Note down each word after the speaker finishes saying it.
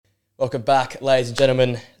Welcome back, ladies and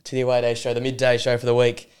gentlemen, to the Away Day Show, the midday show for the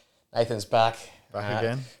week. Nathan's back. Back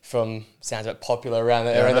again. From, sounds a bit popular around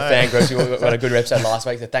the fan groups. We got a good episode last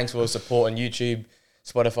week, so thanks for all the support on YouTube,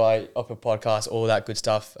 Spotify, Opera Podcast, all that good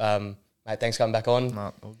stuff. Mate, thanks for coming back on.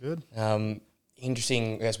 No, all good.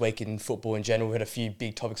 Interesting, I guess, week in football in general. We had a few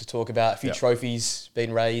big topics to talk about, a few trophies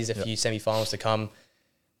being raised, a few semi-finals to come.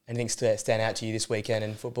 Anything stand out to you this weekend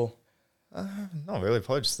in football? Not really.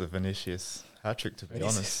 Probably just the Vinicius hat-trick, to be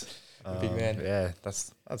honest. Big man. Yeah,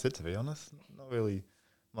 that's it, to be honest. Not really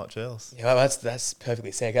much else. Yeah, well, that's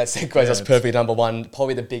perfectly said. That's perfectly number one.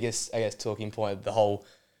 Probably the biggest, I guess, talking point of the whole,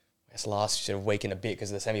 I guess, last sort of week and a bit, because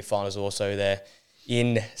the semi-finals also there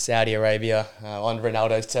in Saudi Arabia on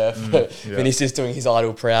Ronaldo's turf. Vinicius doing his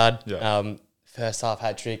idol proud. Yeah. First half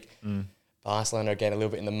hat-trick. Barcelona again a little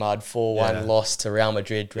bit in the mud. 4-1 loss to Real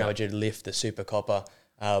Madrid. Real Madrid lift the Super Copa.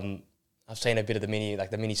 I've seen a bit of the mini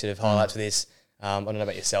sort of highlights of this. I don't know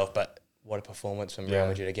about yourself, but what a performance from Real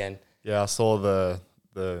Madrid again. Yeah, I saw the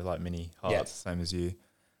mini highlights, same as you.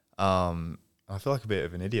 I feel like a bit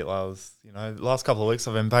of an idiot. The last couple of weeks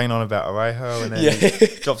I've been banging on about Arejo, and then he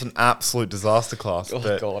dropped an absolute disaster class.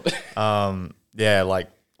 God. Like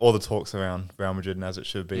all the talks around Real Madrid, and as it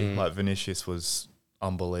should be. Like Vinicius was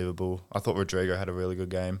unbelievable. I thought Rodrigo had a really good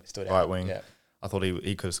game. Stood right out. wing. Yeah. I thought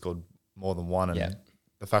he could have scored more than one, and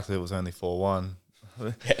the fact that it was only 4-1.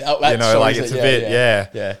 It's a bit.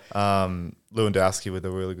 Lewandowski with a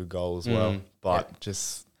really good goal as well, but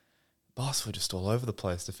just Barca were just all over the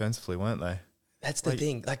place defensively, weren't they? That's the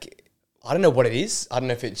thing. Like, I don't know what it is. I don't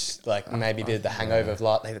know if it's like maybe the hangover of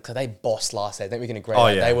because they bossed last season. I think we can agree.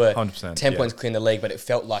 They were 100%, 10 points clear in the league, but it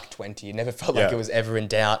felt like 20. It never felt like it was ever in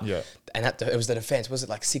doubt. Yeah. And it was the defense. Was it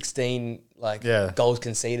like 16 goals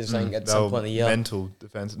conceded or something at some point in the year? Mental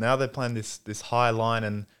defense. Now they're playing this high line,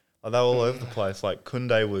 and they were all over the place. Like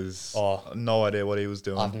Koundé was no idea what he was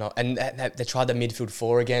doing. And they tried the midfield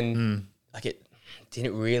four again. Like it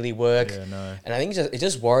didn't really work. Yeah, no. And I think it's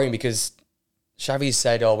just worrying because Xavi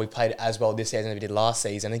said, we played as well this season as we did last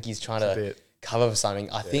season. I think he's trying to cover for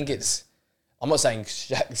something. I think I'm not saying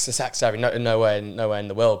sack Xavi, no way in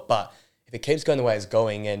the world, but if it keeps going the way it's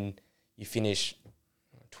going and you finish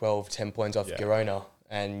 10 points off Girona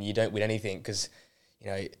and you don't win anything, because,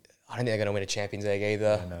 I don't think they're going to win a Champions League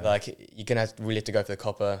either. Yeah, no. Like, you're going to really have to go for the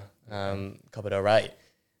Copa del Rey.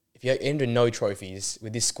 If you're into no trophies,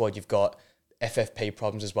 with this squad you've got FFP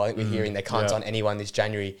problems as well. I think we're hearing they can't sign anyone this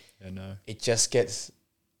January. Yeah, no. It just gets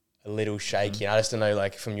a little shaky. And I just don't know,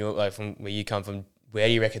 from where you come from, where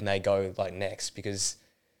do you reckon they go next? Because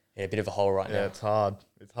a bit of a hole right now. Yeah, it's hard.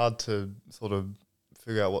 It's hard to sort of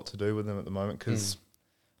figure out what to do with them at the moment, because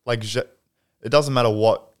it doesn't matter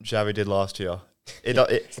what Xavi did last year.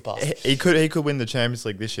 He could win the Champions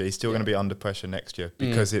League this year. He's still going to be under pressure next year,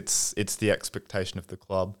 because it's the expectation of the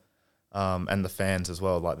club. And the fans as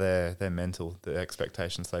well, they're mental, the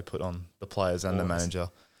expectations they put on the players and the manager.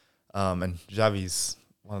 And Xavi's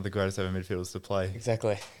one of the greatest ever midfielders to play.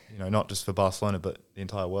 Exactly. Not just for Barcelona, but the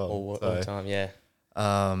entire world. All the time, yeah.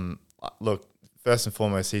 Look, first and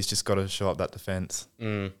foremost, he's just got to show up that defence.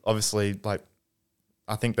 Obviously,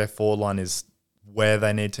 I think their forward line is where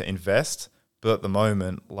they need to invest, but at the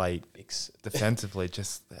moment, defensively,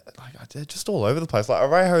 they're just all over the place.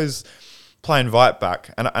 Arejo's playing right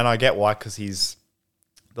back, and I get why, because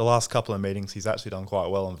the last couple of meetings he's actually done quite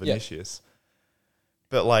well on Vinicius.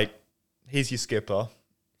 But he's your skipper.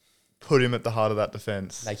 Put him at the heart of that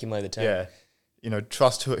defence. Make him lead the team. Yeah.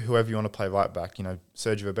 Trust whoever you want to play right back.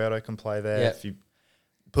 Sergio Roberto can play there. If you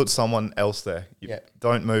put someone else there,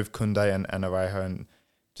 don't move Koundé and Arejo, and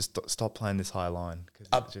just stop playing this high line, because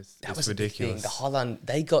it's ridiculous. The high line,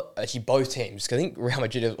 they got actually both teams, because I think Real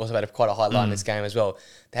Madrid also had quite a high line in this game as well.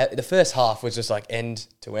 The first half was just end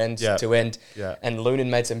to end to end, and Lunin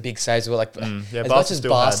made some big saves. As much as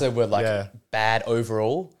Barca were bad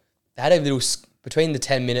overall, they had a little between the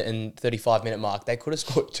 10-minute and 35-minute mark. They could have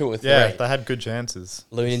scored 2 or 3. Yeah, they had good chances.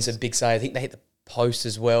 Lunin's a big save. I think they hit the post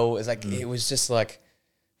as well. It's it was just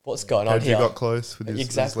what's going on here? He got close with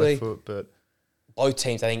his left foot, but both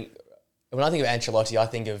teams, I think, when I think of Ancelotti, I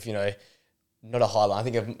think of, not a high line. I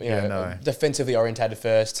think of, defensively orientated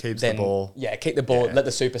first. Keep the ball. Yeah, keep the ball. Let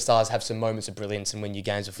the superstars have some moments of brilliance and win you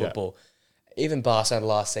games of football. Even Barcelona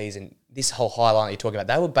last season, this whole high line you're talking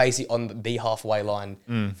about, they were basically on the halfway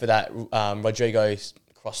line for that Rodrigo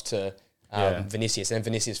cross to Vinicius. And then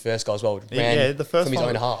Vinicius' first goal as well ran the first from his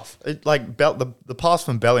own half. The pass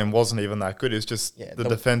from Bellingham wasn't even that good. It was just the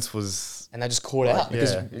defence was... And they just caught out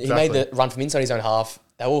because he made the run from inside his own half.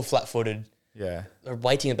 They were all flat-footed. Yeah. The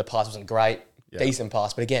waiting at the pass wasn't great. Decent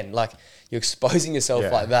pass. But again, you're exposing yourself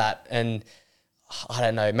like that. And I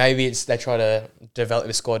don't know. Maybe it's they try to develop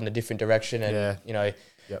the squad in a different direction, and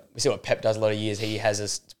we see what Pep does a lot of years. He has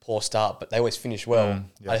a poor start, but they always finish well.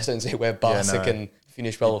 I just don't see where Barca can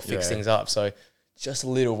finish well or fix things up. So just a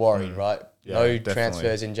little worried, right? Yeah, no definitely.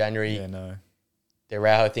 transfers in January. Yeah, no. The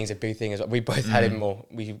Araujo thing's a big thing. We both had him, or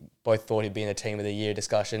we both thought he'd be in the team of the year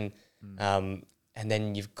discussion. And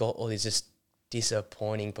then you've got all these just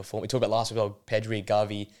disappointing performance. We talked about last week, Pedri,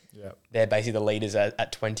 Gavi. Yep. They're basically the leaders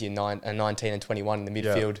at 20 and 19 and 21 in the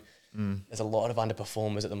midfield. There's a lot of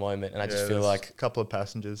underperformers at the moment, and I just feel like a couple of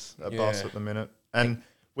passengers at Barca at the minute. And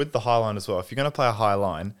with the high line as well, if you're going to play a high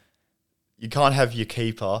line, you can't have your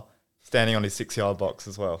keeper standing on his 6-yard box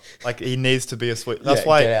as well. Like, he needs to be a sweep. That's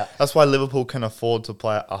why Liverpool can afford to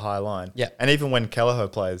play a high line. Yeah. And even when Kelleher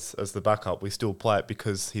plays as the backup, we still play it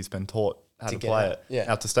because he's been taught how to play it. Yeah.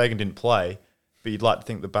 Now, Ter Stegen didn't play, but you'd like to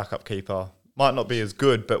think the backup keeper might not be as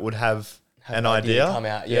good, but would have an idea. Come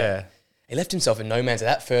out, He left himself in no man's.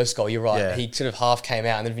 That first goal, you're right. Yeah. He sort of half came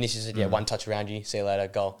out, and then Vinicius said, one touch around you, see you later,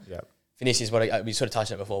 goal. Yep. Vinicius, we sort of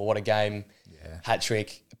touched on it before, what a game, hat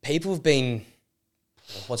trick. People have been,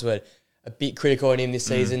 a bit critical on him this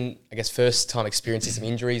season. I guess first time experiencing some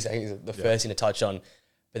injuries, I think is the first thing to touch on.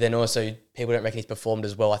 But then also, people don't reckon he's performed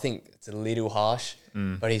as well. I think it's a little harsh,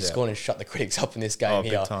 but he's gone and shut the critics up in this game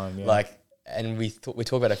here. Big time, And we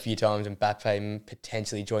talk about it a few times, Mbappe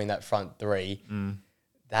potentially joining that front three.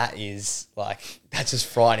 That is that's just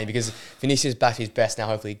frightening because Vinicius back to his best now.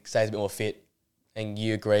 Hopefully, stays a bit more fit. And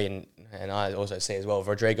you agree, and I also see as well.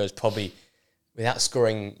 Rodrigo's probably, without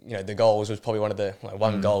scoring, the goals, was probably one of the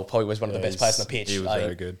one goal probably was one of the best players on the pitch. He was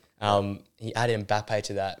very good. He added Mbappe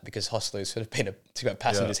to that because Hostler's sort of been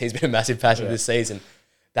passengers. He's been a massissive passenger this season.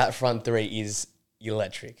 That front three is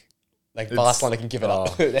electric. Barcelona can give it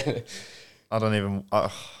up. I don't even.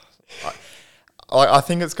 I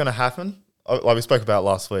think it's going to happen. Like we spoke about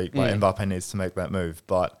last week, Mbappe needs to make that move,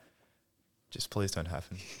 but just please don't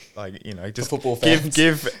happen. Just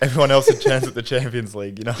give everyone else a chance at the Champions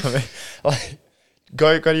League. You know what I mean?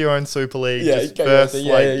 Go to your own Super League.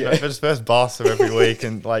 Just first Barca every week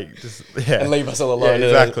and and leave us all alone.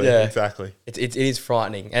 Exactly. It is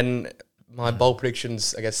frightening, and my bold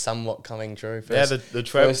predictions, I guess, somewhat coming true. First, the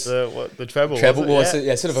treble. Treble. Well,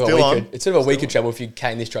 it's sort of a weaker treble if you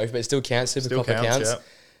count this trophy, but it still counts. Supercopa counts.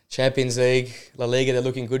 Champions League, La Liga, they're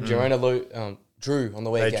looking good. Girona drew on the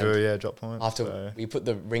weekend. They drew, drop points. After we put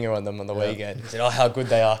the ringer on them on the weekend. We said, how good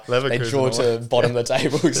they are. Leverkusen they draw to bottom of the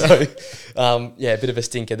table. So, a bit of a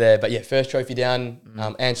stinker there. But first trophy down.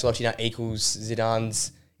 Ancelotti now equals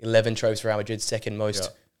Zidane's 11 trophies for Real Madrid, second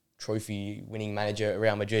most trophy winning manager at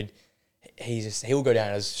Real Madrid. He'll go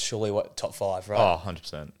down as surely top 5, right? Oh,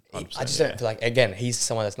 100%. I just don't feel again, he's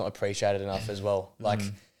someone that's not appreciated enough as well.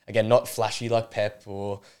 Again, not flashy like Pep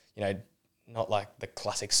or, not like the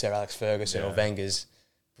classic Sir Alex Ferguson or Wenger's.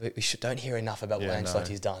 We don't hear enough about what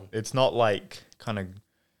Ancelotti's done. It's not kind of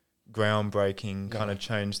groundbreaking, kind of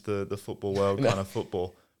changed the football world kind of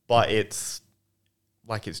football. But it's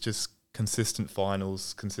just consistent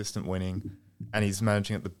finals, consistent winning, and he's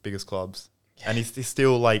managing at the biggest clubs. Yeah. And he's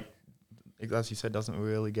still as you said, doesn't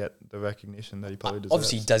really get the recognition that he probably deserves.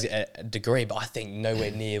 Obviously, he does it at a degree, but I think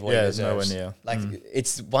nowhere near what he deserves. Nowhere near.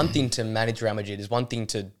 It's one thing to manage Real Madrid. It's one thing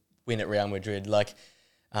to win at Real Madrid.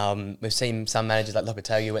 We've seen some managers like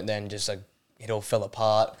Lopetegui went there and just it all fell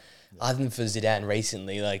apart. Yeah. Other than for Zidane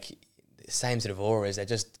recently, the same sort of auras. They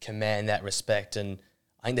just command that respect. And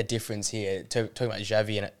I think the difference here, talking about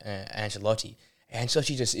Xavi and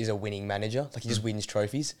Ancelotti just is a winning manager. He just wins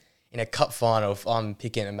trophies. In a cup final, if I'm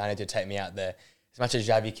picking a manager to take me out there, as much as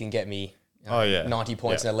Xavi can get me 90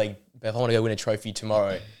 points in a league, but if I want to go win a trophy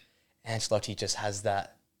tomorrow, Ancelotti just has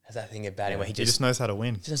that thing about him where he just knows how to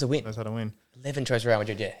win. Just knows how to win. Knows how to win. 11 trophies around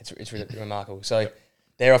Madrid, it's remarkable. So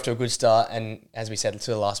they're off to a good start, and as we said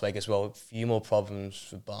to the last week as well, a few more problems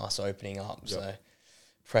for Barca opening up. So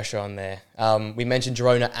pressure on there. We mentioned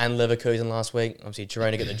Girona and Leverkusen last week. Obviously,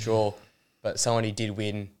 Girona get the draw. But someone who did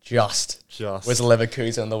win just was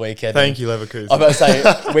Leverkusen on the weekend. Thank you, Leverkusen. I'm about to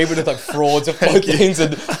say, we would have frauds of both teams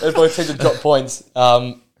and both teams to drop points.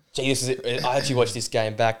 I actually watched this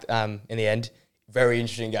game back in the end. Very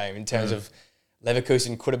interesting game in terms of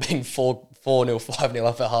Leverkusen could have been 4-0, 5-0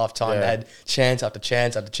 up at half time. They had chance after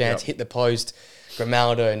chance after chance, hit the post.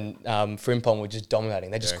 Grimaldo and Frimpong were just dominating.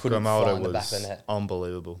 They just couldn't find the back of the net.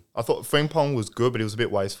 Unbelievable. I thought Frimpong was good, but he was a bit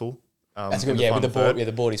wasteful. That's good. With the ball,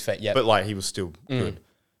 the ball is fat. Yeah, but he was still good.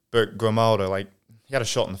 But Grimaldo, he had a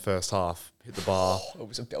shot in the first half, hit the bar. It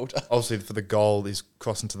was a belter. Obviously, for the goal, he's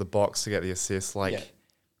crossing to the box to get the assist.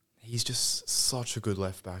 He's just such a good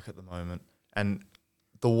left back at the moment, and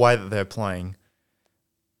the way that they're playing,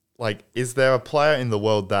 like, is there a player in the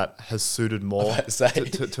world that has suited more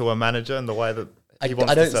to a manager in the way that he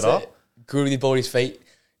wants to set up? Good with the ball at his feet.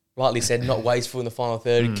 Rightly said, not wasteful in the final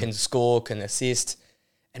third, can score, can assist.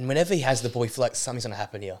 And whenever he has the ball, you feel like something's going to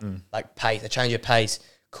happen here. Like pace, a change of pace,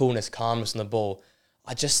 coolness, calmness on the ball.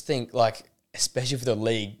 I just think, like, especially for the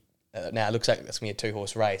league, now it looks like it's going to be a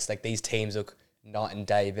 2-horse race. Like, these teams look night and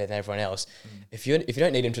day better than everyone else. If you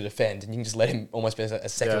don't need him to defend and you can just let him almost be a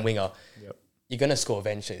second winger, you're going to score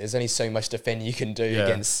eventually. There's only so much defending you can do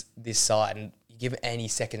against this side, and you give any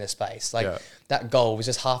second of space. Like, that goal was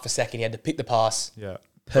just half a second. He had to pick the pass. Yeah.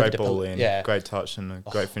 Great ball in, great touch, and a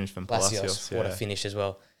great finish from Palacios. What a finish as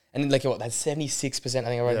well. And like, what, that's 76%, I think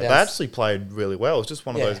I wrote down. They actually played really well. It was just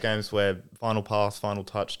one of those games where final pass, final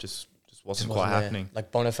touch just wasn't quite happening.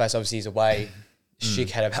 Like, Boniface obviously is away. Schick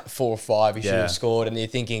had about 4 or 5 he should have scored, and you're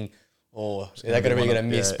thinking, oh, they're really going to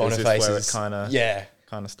miss Boniface's. Is this where it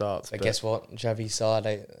kind of starts. But guess what? Xavi's side,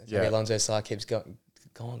 Xabi Alonso's side keeps going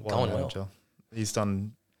well. He's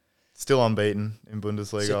still unbeaten in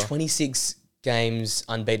Bundesliga. So 26 games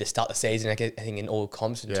unbeaten to start the season, I think, in all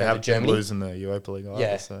comps in terms of Germany. Losing the Europa League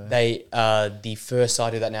either, so. They are the first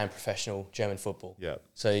side to do that now in professional German football. Yeah.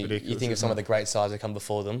 So you think of some of the great sides that come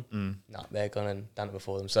before them. No, they're gone and done it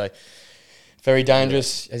before them. So very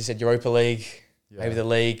dangerous. As you said, Europa League, maybe the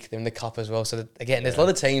league, they're in the cup as well. So again, there's a lot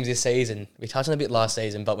of teams this season. We touched on a bit last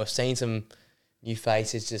season, but we've seen some new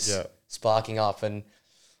faces just sparking up, and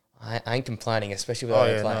I ain't complaining, especially with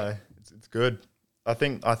they're playing. No, it's good. I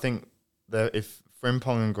think that if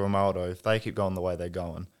Frimpong and Grimaldo, if they keep going the way they're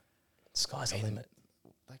going, sky's the limit.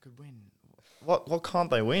 They could win. What can't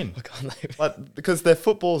they win? What can't they win? Like, because their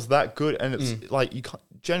football's that good, and it's like you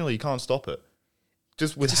can't stop it.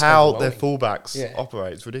 Just with how their fullbacks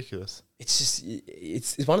operate, it's ridiculous. It's just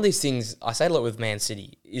it's one of these things. I say a lot with Man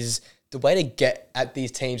City is the way to get at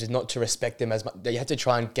these teams is not to respect them as much. You have to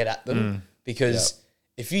try and get at them because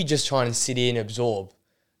if you just try and sit in and absorb,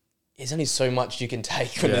 there's only so much you can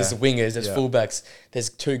take when there's wingers, there's fullbacks, there's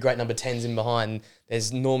 2 great number 10s in behind.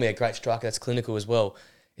 There's normally a great striker that's clinical as well.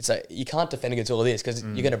 It's like you can't defend against all of this because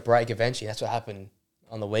you're going to break eventually. That's what happened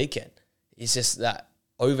on the weekend. It's just that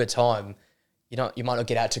over time, you might not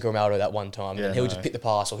get out to Grimaldo that one time, and he'll just pick the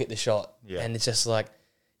pass or hit the shot. Yeah. And it's just like,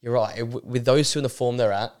 you're right. With those two in the form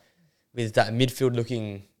they're at, with that midfield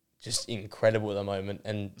looking just incredible at the moment,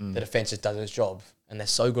 and the defence just does its job, and they're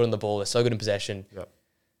so good on the ball, they're so good in possession. Yep.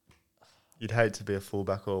 You'd hate to be a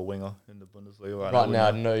fullback or a winger in the Bundesliga right now.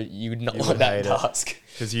 No, you would not want that task.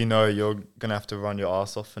 Because you know you're going to have to run your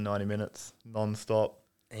ass off for 90 minutes, non-stop.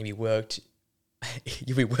 And you'll be worked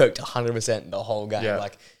 100% the whole game. Yeah.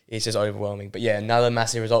 Like, it's just overwhelming. But yeah, another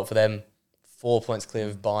massive result for them. 4 points clear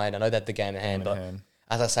of Bayern. I know that the game in hand,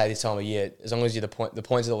 as I say this time of year, as long as you're the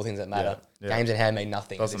points are all the things that matter. Yeah. Games in hand mean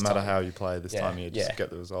nothing. Doesn't matter how you play this time of year, just get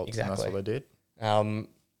the results. Exactly. And that's what they did.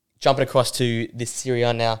 Jumping across to this Serie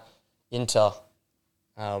A now. Inter,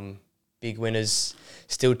 big winners,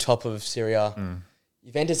 still top of Serie A.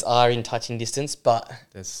 Juventus are in touching distance, but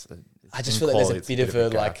I just feel like there's a bit of a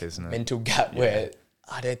gap, mental gap where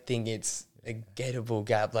I don't think it's a gettable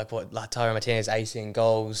gap. Like what Lautaro Martinez acing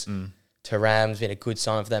goals, Thuram's been a good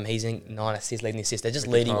sign for them. He's in 9 assists, leading the assists. They're just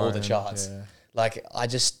leading all the charts. Yeah. Like I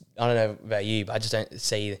don't know about you, but I just don't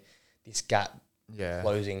see this gap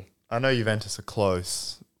closing. I know Juventus are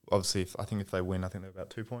close. Obviously, I think if they win, I think they're about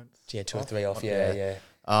 2 points. Yeah, 2 or 3 off. Yeah.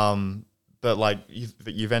 But like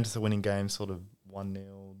Juventus are winning games sort of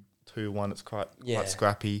 1-0, 2-1. It's quite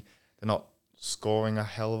scrappy. They're not scoring a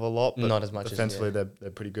hell of a lot, but not as much defensively they're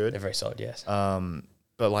pretty good. They're very solid, yes.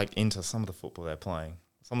 But like Inter, some of the football they're playing,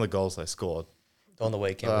 some of the goals they scored on the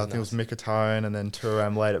weekend. I think it was Mkhitaryan, and then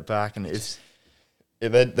Thuram laid it back, and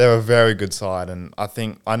they're a very good side. And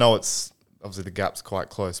I know it's obviously the gap's quite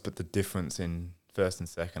close, but the difference in first and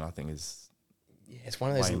second, I think, is it's one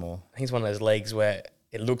of those. Way more. I think it's one of those leagues where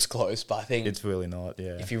it looks close, but I think it's really not.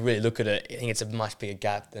 Yeah. If you really look at it, I think it's a much bigger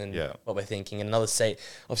gap than what we're thinking. And another seat,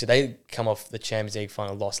 obviously, they come off the Champions League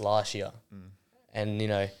final loss last year, and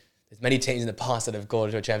there's many teams in the past that have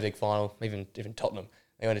gone to a Champions League final. Even Tottenham,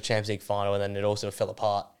 they went to a Champions League final, and then it all sort of fell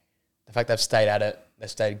apart. The fact they've stayed at it, they've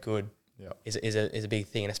stayed good, is a big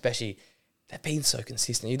thing, and especially they've been so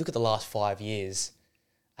consistent. You look at the last 5 years,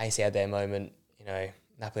 AC had their moment.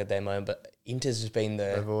 Napoli had their moment, but Inter's has been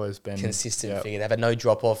they've always been consistent figure. They've had no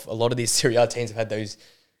drop off. A lot of these Serie A teams have had those.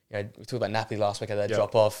 We talked about Napoli last week, had that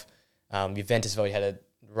drop off. Juventus have already had a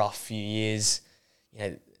rough few years.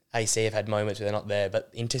 AC have had moments where they're not there, but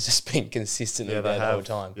Inter's just been consistently there the whole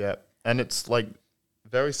time. Yeah, and it's like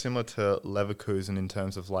very similar to Leverkusen in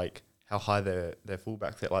terms of like how high their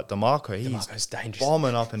fullbacks get. Like DeMarco's dangerous,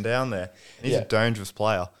 bombing up and down there. And he's a dangerous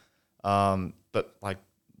player. But like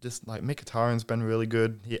just like Mkhitaryan's been really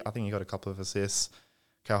good. I think he got a couple of assists.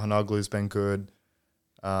 Calhanoglu's been good.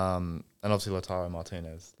 And obviously Lautaro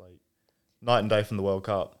Martinez. Like, night and day from the World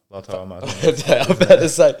Cup. Lautaro Martinez. I'm about to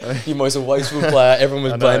say, the most wasteful player. Everyone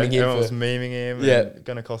was blaming him. Everyone was memeing him. Yeah. And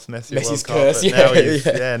going to cost Messi Messi's a World curse.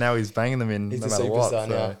 Cup. Now he's banging them in He's no the matter what. superstar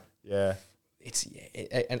now. Yeah.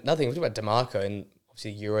 And another thing, we talk about DeMarco, and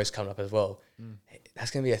obviously Euros coming up as well.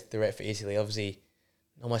 That's going to be a threat for Italy. Obviously,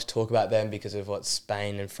 not much talk about them because of what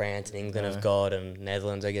Spain and France and England have got, and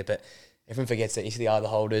Netherlands, I get. But everyone forgets that Italy are the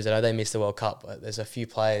holders. I know they missed the World Cup, but there's a few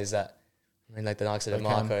players that, I mean, like the likes of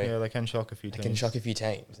DeMarco. They can shock a few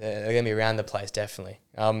teams. They're going to be around the place, definitely.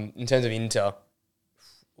 In terms of Inter,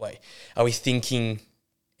 are we thinking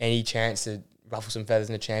any chance to ruffle some feathers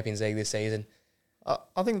in the Champions League this season?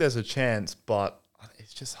 I think there's a chance, but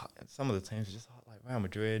it's just some of the teams are just like Real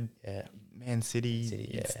Madrid, Man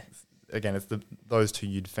City. Again, it's those two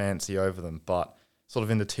you'd fancy over them, but sort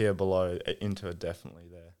of in the tier below, Inter definitely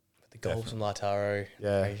there. The goals from Lautaro,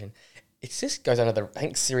 yeah. It just goes under I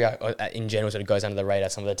think Syria in general sort of goes under the radar.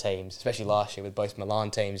 Some of the teams, especially last year with both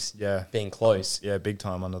Milan teams, being close. Yeah, big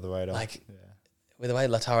time under the radar. With the way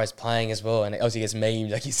Lautaro's playing as well, and obviously gets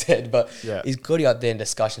memed, like you said, but he's got to be up there in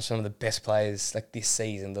discussion. Some of the best players like this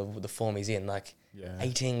season, the form he's in,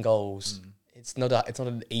 18 goals. It's not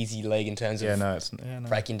an easy league in terms of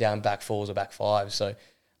breaking down back fours or back fives. So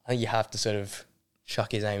I think you have to sort of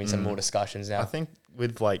chuck his name in some more discussions now. I think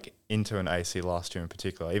with like Inter and AC last year in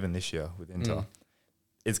particular, even this year with Inter,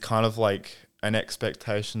 it's kind of like an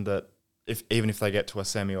expectation that even if they get to a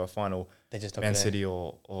semi or a final, Man City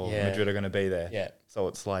or Madrid are going to be there. Yeah. So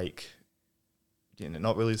it's like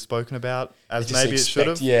not really spoken about as maybe it should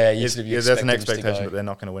have. Yeah, there's an expectation, but they're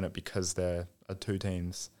not going to win it because there are two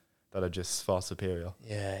teams that are just far superior.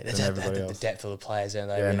 Yeah, that's the depth of the players, don't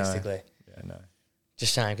they, realistically? No.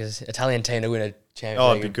 Just shame because Italian team to win a Champions League.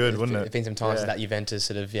 Oh, it'd be good, wouldn't it? There's been some times that Juventus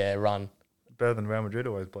sort of run. Better than Real Madrid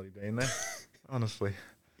always bloody been there, honestly.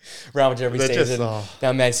 Real Madrid every season.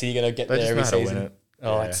 Now Man City going to get there every season. Win it.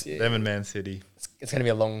 It's them and Man City. It's going to be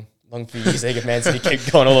a long few years. If Man City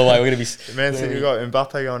keep going all the way, we're going to be... Man City, we've got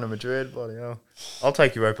Mbappe going to Madrid. Bloody hell. I'll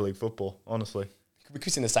take Europa League football, honestly. We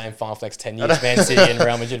could see in the same final for the next 10 years. Man City and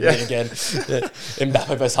Real Madrid again.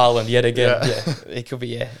 Mbappe versus Haaland yet again. It could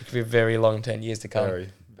be a very long 10 years to come. Very.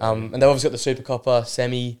 And they've obviously got the Super Coppa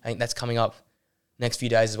semi. I think that's coming up next few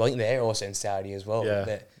days as well. I think they're also in Saudi as well.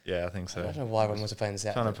 Yeah, I think so. I don't know why everyone wants to play in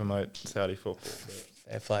Saudi. Trying to promote Saudi football.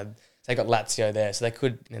 They got Lazio there, so they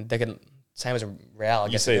can same as Real, I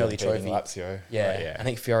guess, an early trophy. Lazio. Yeah, I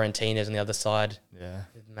think Fiorentina's on the other side. Yeah.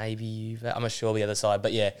 Maybe, I'm not sure the other side,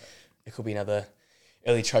 but yeah, it could be another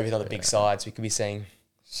early trophy, another big side, so we could be seeing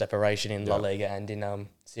separation in La Liga and in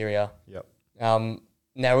Syria. Yep.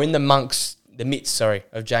 Now we're in the midst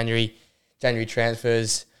of January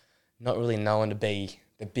transfers, not really known to be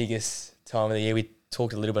the biggest time of the year. We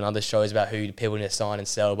talked a little bit on other shows about who people need to sign and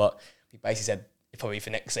sell, but we basically said it's probably for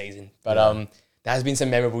next season. But there has been some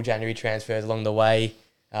memorable January transfers along the way.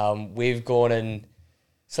 We've gone and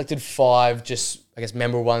selected 5, just I guess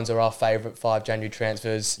memorable ones are our favourite 5 January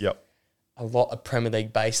transfers. Yep. A lot of Premier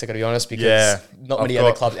League based, I got to be honest, because not many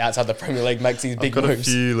other clubs outside the Premier League makes these big moves. I've got a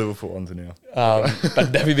few Liverpool ones now.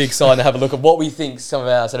 But definitely be excited to have a look at what we think some of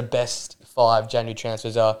our sort of best 5 January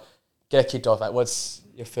transfers are. Get kicked off. What's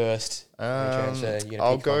your first transfer?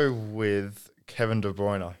 I'll go with Kevin De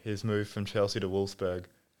Bruyne. His move from Chelsea to Wolfsburg.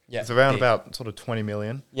 Yeah, it's around about sort of 20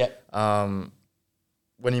 million. Yeah.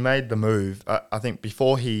 When he made the move, I think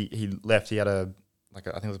before he left, he had I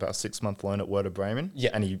think it was about a 6-month loan at Werder Bremen.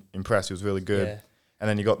 Yeah. And he impressed. He was really good. Yeah. And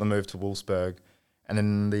then he got the move to Wolfsburg. And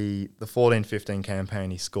in the 14-15 campaign,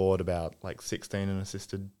 he scored about 16 and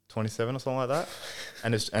assisted 27 or something like that.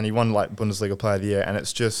 And he won Bundesliga Player of the Year. And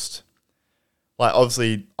it's just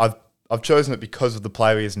obviously I've chosen it because of the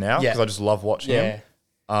player he is now, because I just love watching him.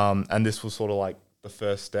 And this was sort of the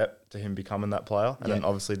first step to him becoming that player. And then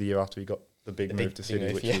obviously the year after he got the big move to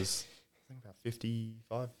City, which was I think about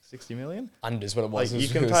 55, 60 million. Unders what it was.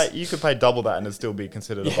 You could pay double that and it'd still be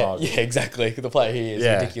considered a bargain. Yeah, exactly. The player he is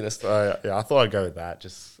ridiculous. So, I thought I'd go with that.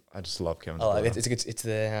 I just love Kevin. It's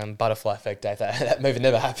the butterfly effect, Dave. That move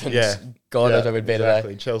never happened. Yeah, God knows what would be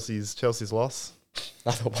today. Chelsea's loss.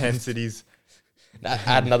 Man City's.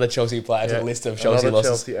 Add another Chelsea player to the list of Chelsea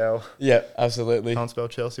losses. Chelsea L. Yeah, absolutely. Can't spell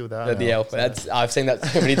Chelsea without the L. I've seen that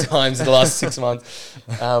so many times in the last 6 months.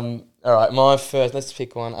 All right, my first. Let's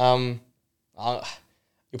pick one.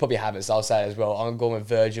 You'll probably have it, so I'll say it as well. I'm going with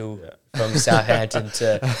Virgil from Southampton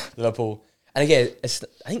to Liverpool. And again, I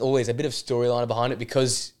think always a bit of storyline behind it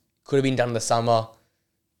because could have been done in the summer.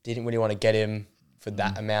 Didn't really want to get him for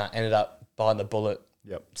that amount. Ended up buying the bullet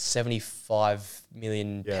 75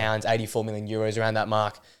 million pounds, 84 million euros, around that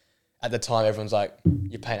mark. At the time, everyone's like,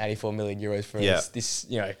 you're paying 84 million euros for this,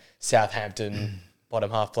 Southampton bottom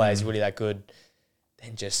half player is really that good.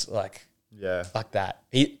 Then just like that.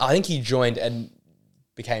 I think he joined and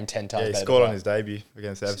became 10 times better. He scored on his debut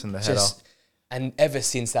against Everton, the header. And ever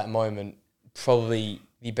since that moment, probably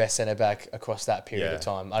the best centre-back across that period of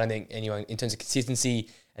time. I don't think anyone, in terms of consistency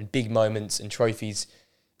and big moments and trophies,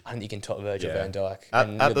 I don't think you can top Virgil van Dijk.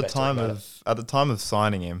 At the time of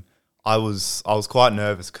signing him, I was quite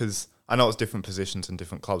nervous because I know it's different positions and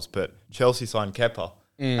different clubs, but Chelsea signed Kepa,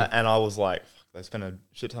 and I was like, they spent a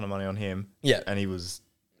shit ton of money on him, and he was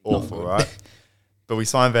awful, right? But we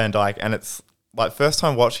signed Van Dijk, and it's like first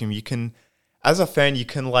time watching him, you can, as a fan, you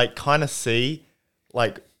can like kind of see,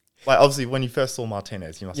 like obviously when you first saw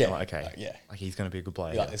Martinez, you must be like, okay, like he's going to be a good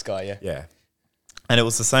player. You like this guy, yeah. And it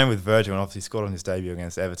was the same with Virgil, and obviously he scored on his debut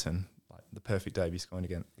against Everton, like the perfect debut scoring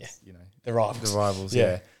against, the rivals.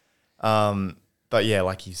 But yeah,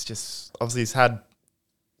 like he's just, obviously he's had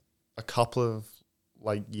a couple of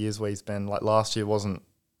like years where he's been, like last year wasn't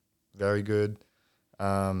very good.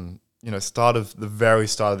 The very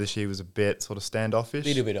start of this year was a bit sort of standoffish. A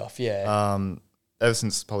little bit off, yeah. Ever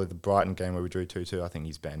since probably the Brighton game where we drew 2-2, I think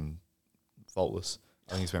he's been faultless.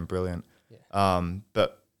 I think he's been brilliant. Yeah.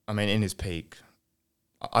 But I mean, in his peak,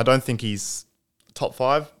 I don't think he's top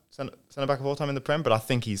 5 centre back of all time in the Prem, but I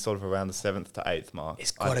think he's sort of around the 7th to 8th mark.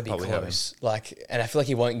 It's got to be close. Like, and I feel like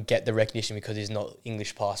he won't get the recognition because he's not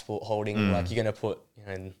English passport holding. Like, you're going to put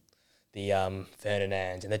the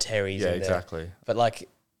Ferdinands and the Terrys. Yeah, exactly. But like,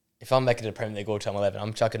 if I'm making it a Premier League all-time 11,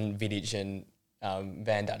 I'm chucking Vidic and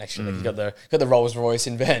Van Dijk next to him. Like, you got the Rolls Royce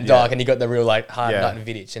in Van Dijk, and you got the real like hard nut in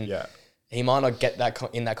Vidic, and he might not get that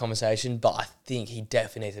in that conversation, but I think he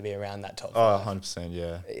definitely needs to be around that top 5. 100%,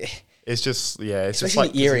 yeah. It's just, it's just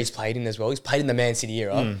like the era he's played in as well. He's played in the Man City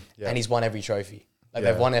era, and he's won every trophy. Like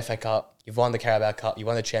they've won FA Cup, you've won the Carabao Cup, you've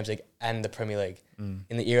won the Champions League and the Premier League.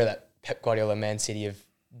 In the era that Pep Guardiola and Man City have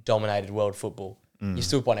dominated world football, you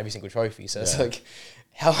still won every single trophy. So it's like,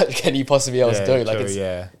 how much can you possibly else do? Like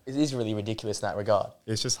it is really ridiculous in that regard.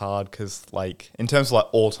 It's just hard because, like, in terms of like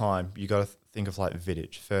all time, you got to think of like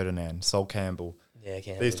Vidic, Ferdinand, Sol Campbell,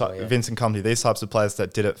 Vincent Kompany, these types of players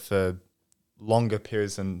that did it for longer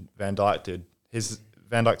periods than Van Dijk did.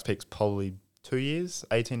 Van Dijk's peak's probably 2 years,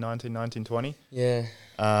 18, 19, 19, 20. Yeah.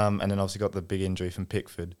 And then obviously got the big injury from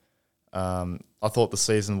Pickford. I thought the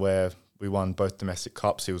season where we won both domestic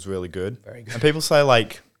cups, he was really good. Very good. And people say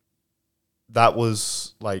like that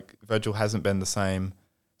was like Virgil hasn't been the same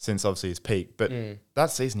since obviously his peak, but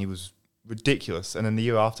that season he was ridiculous. And then the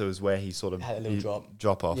year after was where he sort of had a little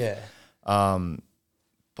drop off. Yeah.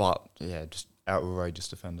 But yeah, just outrageous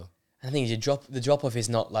defender. I think the drop off is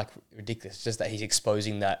not like ridiculous. It's just that he's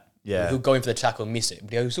exposing that. Yeah. He'll go in for the tackle and miss it,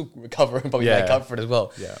 but he'll still recover and probably make up for it as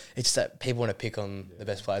well. Yeah. It's just that people want to pick on the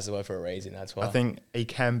best players of the world for a reason. That's why. I think he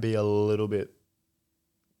can be a little bit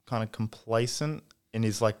kind of complacent in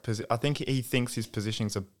his like I think he thinks his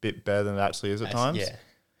positioning's a bit better than it actually is at times. Yeah.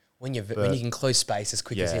 When you can close space as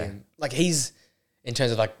quick as him. Like he's, in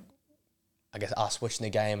terms of like, I guess us watching the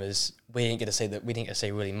game, is we didn't get to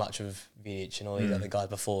see really much of Vidic and all these other guys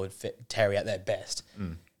before Terry at their best.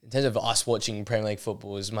 In terms of us watching Premier League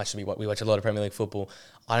football, as much as we watch a lot of Premier League football,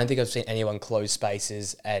 I don't think I've seen anyone close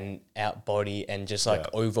spaces and outbody and just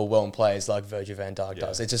like overwhelm players like Virgil van Dijk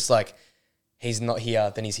does. It's just like, he's not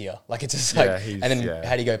here, then he's here. Like it's just like, and then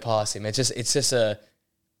how do you go past him? It's just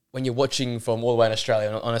when you're watching from all the way in Australia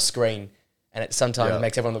on a screen, and it sometimes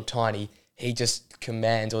makes everyone look tiny. He just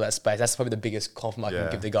commands all that space. That's probably the biggest compliment I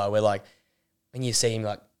can give the guy. Where like, when you see him,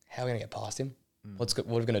 like, how are we going to get past him? What are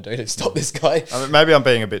we going to do to stop this guy? I mean, maybe I'm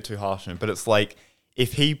being a bit too harsh on him, but it's like,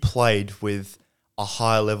 if he played with a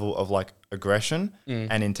higher level of like aggression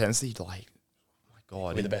and intensity, like, oh my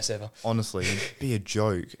God. Be the best ever. Honestly, he'd be a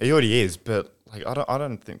joke. He already is, but like, I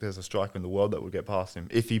don't think there's a striker in the world that would get past him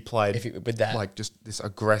if he played with that, like just this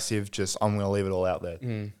aggressive, just I'm going to leave it all out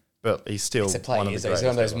there. But he's still one of the greatest. He's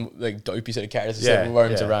one of those like dopey sort of characters that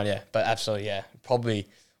roams around. Yeah, but absolutely, probably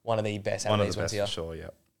one of the best. One of the best for sure. Yeah.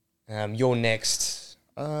 Your next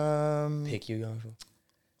pick you going for?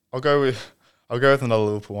 I'll go with another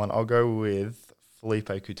Liverpool one. I'll go with Felipe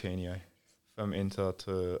Coutinho from Inter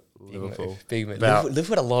to Liverpool. Big move. Liverpool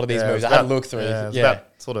had a lot of these moves. I had to look through. About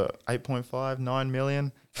sort of 8.5, 9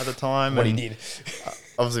 million at the time. What he did.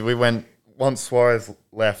 Obviously, we went, once Suarez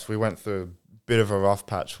left, we went through a bit of a rough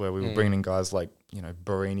patch where we were bringing in guys like,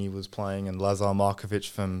 Barini was playing and Lazar Markovic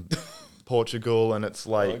from Portugal, and it's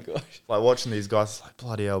like, like watching these guys, it's like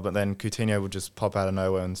bloody hell. But then Coutinho would just pop out of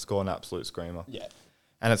nowhere and score an absolute screamer. Yeah.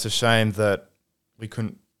 And it's a shame that we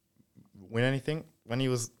couldn't win anything when he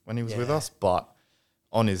was with us, but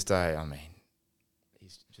on his day, I mean,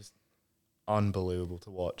 he's just unbelievable to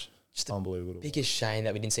watch. Just unbelievable. Biggest shame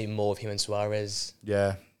that we didn't see more of him and Suarez.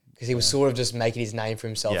 Yeah. Because he was sort of just making his name for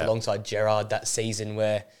himself alongside Gerrard that season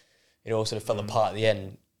where it all sort of fell apart at the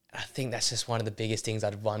end. I think that's just one of the biggest things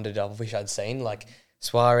I'd wondered. I wish I'd seen. Like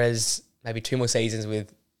Suarez, maybe 2 more seasons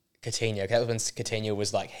with Coutinho. That was when Coutinho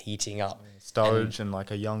was like heating up. Sturridge and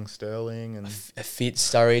like a young Sterling and a fit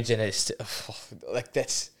Sturridge, and it's like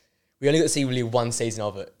that's. We only got to see really one season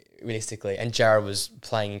of it, realistically. And Jared was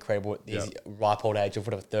playing incredible at his ripe old age of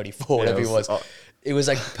whatever 34, whatever he was. It was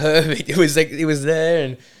like perfect. It was like it was there,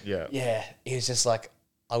 and it was just like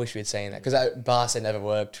I wish we had seen that because Barca never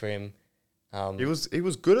worked for him. He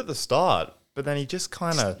was good at the start, but then he just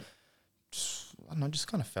kind of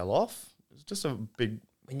fell off. It was just a pretty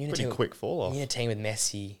quick fall off. When you're in a team with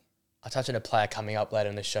Messi, I'll touch on a player coming up later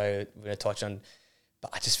in the show. We're going to touch on,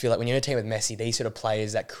 but I just feel like when you're in a team with Messi, these sort of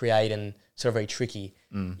players that create and sort of very tricky,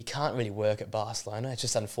 you can't really work at Barcelona. It's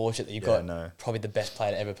just unfortunate that you've got probably the best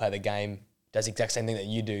player to ever play the game, does the exact same thing that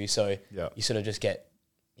you do. So you sort of just get.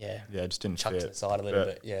 Yeah, just didn't chucked fit. to the side a little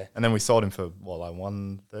bit. Yeah, and then we sold him for what, like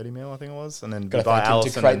 130 mil, I think it was, and then got buy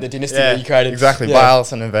to create the dynasty that you created. Exactly, buy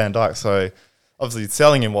Alisson and Van Dijk. So obviously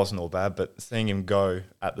selling him wasn't all bad, but seeing him go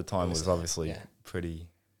at the time was obviously pretty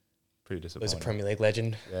disappointing. It was a Premier League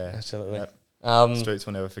legend. Yeah, absolutely. Yep. Streets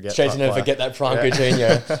will never forget. Streets will never forget that prime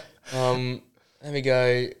Coutinho. There we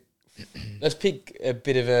go. Let's pick a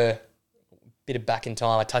bit of back in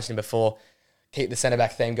time. I touched on before. Keep the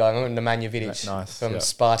centre-back theme going. I'm going to Nemanja Vidic from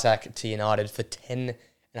Spartak to United for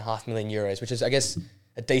 10.5 million euros, which is, I guess,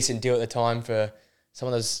 a decent deal at the time for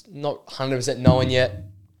someone that's not 100% known yet.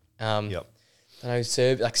 I know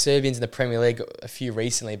Serbians in the Premier League, a few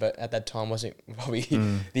recently, but at that time wasn't probably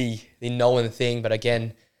the known thing. But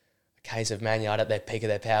again, a case of Man United at their peak of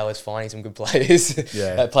their powers, finding some good players, players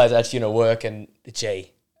that actually going to work. And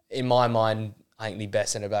in my mind, I think the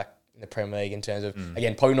best centre-back in the Premier League in terms of,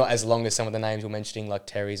 again, probably not as long as some of the names we're mentioning, like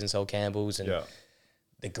Terry's and Sol Campbell's and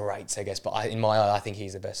the greats, I guess. But in my eye, I think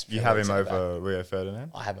he's the best. You have him over Rio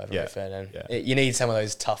Ferdinand? I have him over Rio Ferdinand. Yeah. You need some of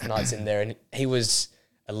those tough nights in there. And he was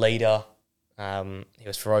a leader. He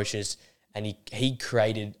was ferocious. And he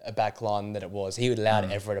created a back line that it was. He allowed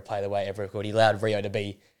Evra to play the way Evra could. He allowed Rio to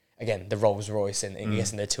be, again, the Rolls Royce and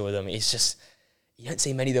guessing the two of them. It's just... You don't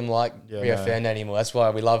see many of them like Rio Ferdinand anymore. That's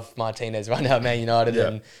why we love Martinez right now at Man United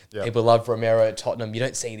and people love Romero at Tottenham. You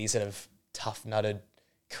don't see these sort of tough-nutted,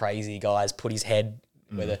 crazy guys put his head,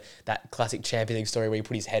 whether that classic Champions League story where he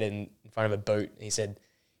put his head in front of a boot and he said,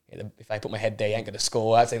 if I put my head there, you ain't going to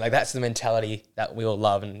score. That's the mentality that we all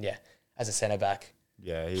love. And, as a centre-back.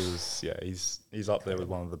 Yeah, he's up there with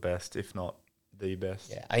one of the best, if not the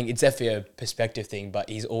best. Yeah, I think it's definitely a perspective thing, but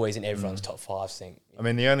he's always in everyone's top 5 thing. I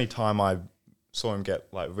mean, the only time I saw him get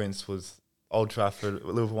rinsed was Old Trafford.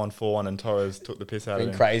 Liverpool won 4-1 and Torres took the piss out of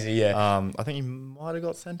him. Crazy, yeah. I think he might have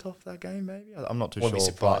got sent off that game. Maybe I'm not too Wouldn't sure.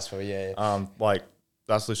 Be surprised for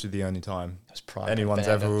that's literally the only time anyone's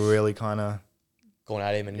ever really kind of gone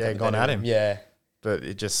at him and gone at him. Yeah, but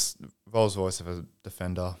it just Rolls Royce of a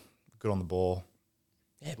defender, good on the ball,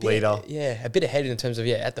 leader. A bit ahead in terms of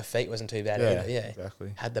at the feet wasn't too bad either. Yeah,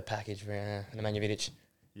 exactly. Had the package for Nemanja Vidic.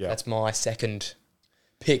 Yeah, that's my second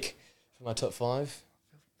pick. My top 5.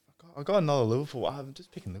 I got another Liverpool. I'm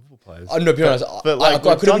just picking Liverpool players. I'm not being honest.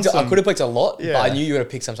 I could have picked a lot, but I knew you were going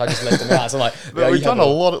to pick some, so I just left them out. So I'm like, but we've done a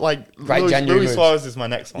lot of great January Luis Suarez is my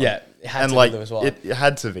next one. Yeah, it had to be Luis Suarez. It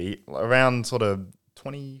had to be around sort of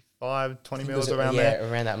 20 mils around there.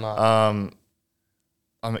 Yeah, around that mark.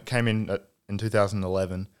 It came in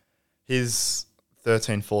 2011. His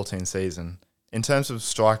 13-14 season, in terms of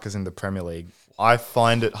strikers in the Premier League, I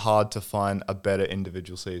find it hard to find a better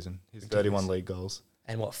individual season. His 31 league goals.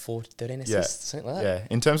 And 13 assists? Something like that? Yeah.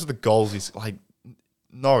 In terms of the goals, he's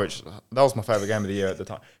Norwich, that was my favourite game of the year at the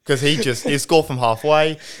time. Because he'd score from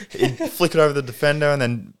halfway, he'd flick it over the defender and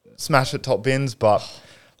then smash it top bins. But,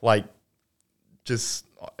 it's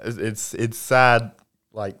sad.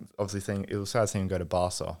 Obviously, it was sad seeing him go to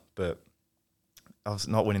Barca. But I was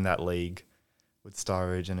not winning that league with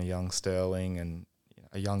Sturridge and a young Sterling and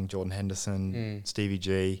a young Jordan Henderson, Stevie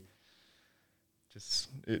G.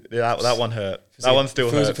 That one hurt. That one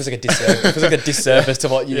still hurts. It feels like a disservice to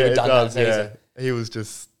what you've done that season. Yeah. He was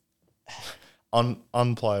just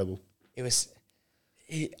unplayable. It was,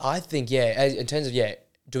 I think, in terms of,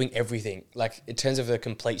 doing everything, in terms of the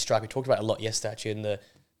complete strike, we talked about it a lot yesterday, actually, in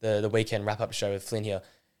the weekend wrap-up show with Flynn here.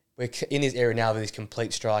 We're in this area now with these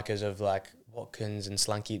complete strikers of, Watkins and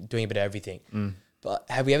Slunky doing a bit of everything. But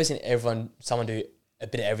have we ever seen someone do a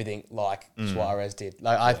bit of everything like Suarez did?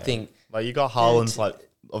 I think... you got Haaland's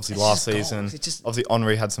obviously It's last just season. goals. It's just- Obviously,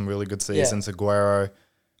 Henry had some really good seasons. Aguero,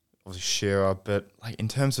 obviously Shearer. But like in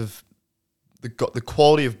terms of the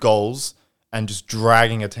quality of goals and just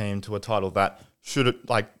dragging a team to a title that should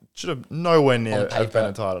have nowhere near have been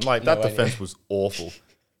a title. Like that defense was awful.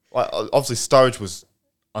 Like obviously Sturridge was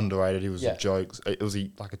underrated. He was a joke. It was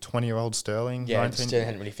like a 20-year-old Sterling. Yeah, 19. Sterling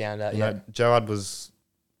hadn't really found out. You know, Gerrard was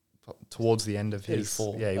towards the end of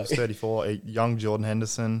 34, his. Yeah, he was 34. A young Jordan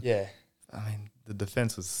Henderson. Yeah. I mean, the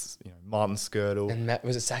defense was Martin Skirtle. And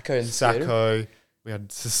was it Sacco and Sacco. We had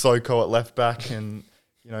Sissoko at left back and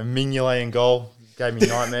Mignolet in goal. Gave me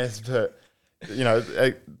nightmares, but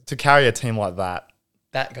to carry a team like that.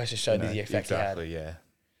 That goes to show the effect exactly, he had. Yeah.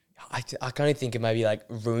 I can only think of maybe like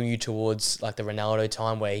ruin you towards like the Ronaldo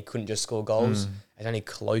time where he couldn't just score goals. It's only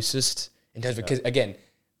closest in terms of, because again,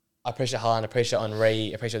 I appreciate Haaland, I appreciate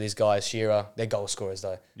Henry, I appreciate these guys, Shearer, they're goal scorers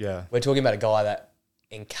though. Yeah. We're talking about a guy that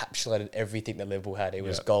encapsulated everything that Liverpool had. It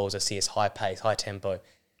was goals, assists, high pace, high tempo.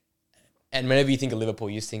 And whenever you think of Liverpool,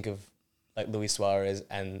 you just think of like Luis Suarez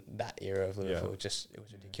and that era of Liverpool. It was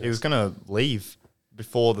ridiculous. He was going to leave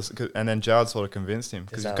before this, and then Gerrard sort of convinced him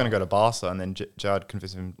because he was going to go to Barca, and then Gerrard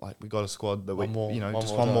convinced him like we got a squad that one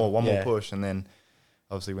more push, and then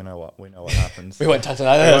obviously we know what happens. We won't touch on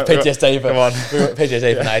that. That was PTSD. Come on,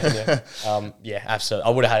 PTSD for Nathan. Yeah, absolutely.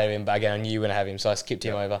 I would have had him, but again, I knew you were going to have him, so I skipped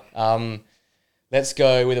him over. Let's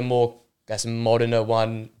go with a more moderner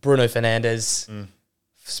one. Bruno Fernandes,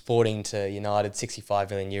 Sporting to United, 65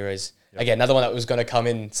 million euros. Again, another one that was going to come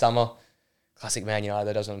in summer. Classic Man United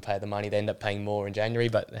that doesn't pay the money. They end up paying more in January,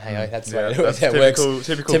 but hey, that's how it works.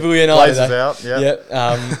 Typical United. Out,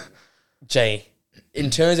 Jay,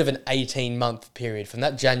 in terms of an 18-month period, from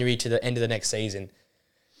that January to the end of the next season,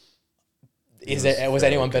 was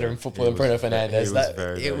anyone better in football than Bruno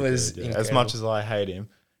Fernandes? It was incredible. As much as I hate him,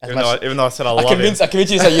 even though I said I love him. I convinced you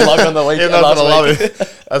to say you love him on the weekend. I love him.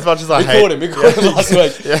 As much as I hate him. We called him last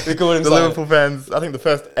week. We called him the Liverpool fans. I think the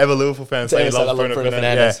first ever Liverpool fans say he loves Bruno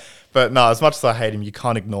Fernandes. Yeah. But no, as much as I hate him, you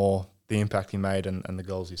can't ignore the impact he made and the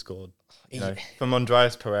goals he scored. From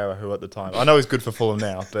Andreas Pereira, who at the time, I know he's good for Fulham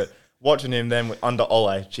now, but watching him then under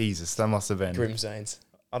Ole, Jesus, that must have been grim scenes.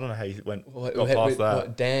 I don't know how he got past that. Was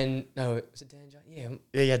it Dan James?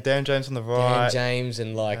 Yeah, Dan James on the right. Dan James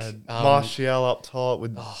and Martial up top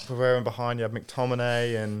with Pereira behind. You have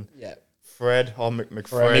McTominay and Fred.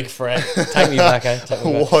 McFred. Take me back, eh?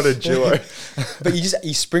 What a duo. But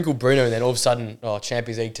you sprinkle Bruno and then all of a sudden,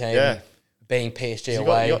 Champions League team, being PSG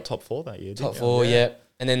away. You got top 4 that year, Top 4, yeah.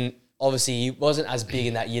 And then obviously he wasn't as big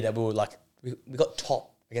in that year that we were like, we got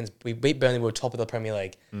top against, we beat Burnley, we were top of the Premier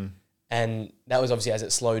League. And that was obviously as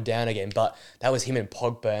it slowed down again. But that was him and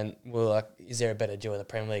Pogba, and we were like, is there a better duo in the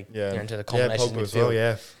Premier League? Into the combination Pogba as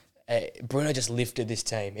well, Bruno just lifted this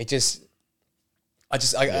team.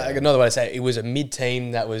 Another way to say it was a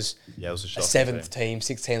mid-team that was it was a 7th team,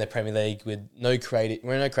 6th team in the Premier League with no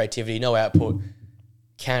creativity, no output,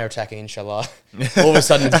 counter-attacking, inshallah. All of a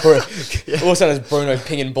sudden it's Bruno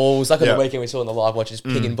pinging balls, like on the weekend we saw in the live watches,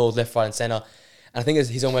 pinging balls left, right and centre. And I think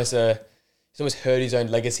he's almost hurt his own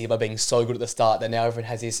legacy by being so good at the start that now everyone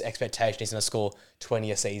has this expectation he's going to score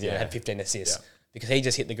 20 a season and had 15 assists because he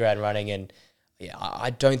just hit the ground running. And I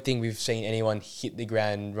don't think we've seen anyone hit the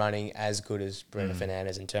ground running as good as Bruno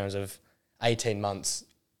Fernandes in terms of 18 months.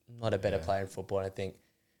 Not a better player in football. I think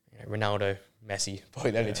Ronaldo, Messi,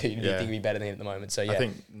 probably the only two you think would be better than him at the moment. So I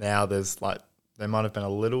think now there might have been a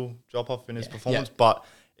little drop off in his performance, but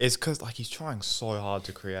it's because he's trying so hard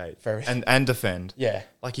to create and defend. Yeah,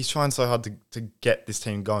 he's trying so hard to get this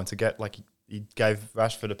team going. To get he gave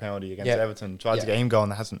Rashford a penalty against Everton, tried to get him going.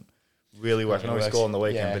 That hasn't really worked. I know he scored on the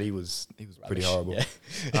weekend, but he was pretty horrible.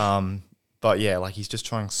 But he's just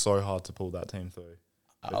trying so hard to pull that team through.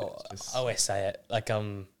 I always say it.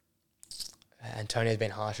 Antonio's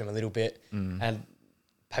been harsh on him a little bit, and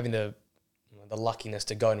having the luckiness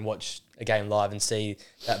to go and watch a game live and see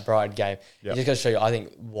that Brighton game. It's just going to show you, I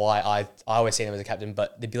think, why I always see him as a captain,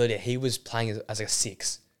 but the ability, he was playing as a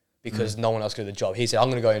 6 because no one else could do the job. He said,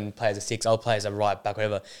 I'm going to go and play as a 6, I'll play as a right back,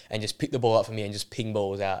 whatever, and just pick the ball up for me and just ping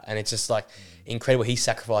balls out. And it's just incredible. He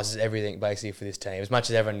sacrifices everything basically for this team. As much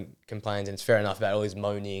as everyone complains, and it's fair enough about all his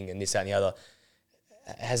moaning and this, that and the other,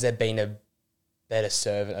 has there been a better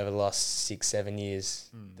servant over the last 6-7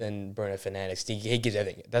 years than Bruno Fernandes? He gives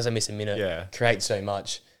everything. Doesn't miss a minute. Creates so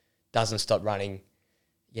much. Doesn't stop running.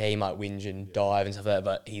 He might whinge and dive and stuff like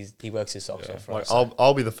that, but he works his socks off. Right?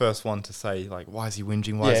 I'll be the first one to say why is he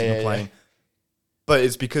whinging? Why is he complaining? But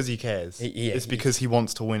it's because he cares. It's because he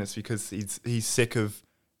wants to win. It's because he's sick of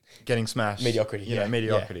getting smashed. Mediocrity.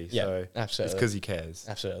 Mediocrity. So absolutely. it's because he cares.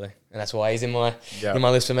 Absolutely, and that's why he's in my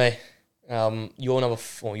list for me. Your number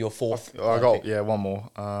your fourth. I got one more.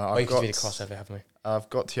 I've got a crossover, haven't we? I've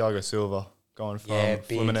got Thiago Silva going from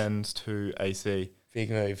Fluminense to AC. Big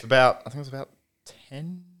move. I think it was about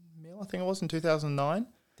 10 mil. I think it was in 2009.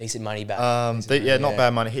 Decent money back. Not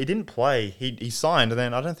bad money. He didn't play. He signed, and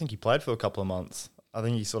then I don't think he played for a couple of months. I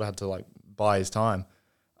think he sort of had to like buy his time.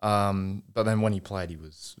 But then when he played, he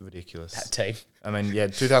was ridiculous. That team. I mean,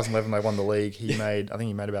 2011 they won the league. I think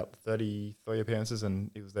he made about 33 appearances, and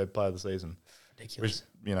he was their player of the season. Ridiculous.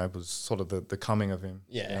 Which, was sort of the coming of him.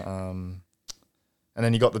 Yeah. And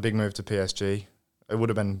then he got the big move to PSG. It would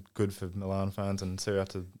have been good for Milan fans and Serie A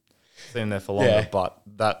to see him there for longer. But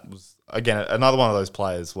that was, again, another one of those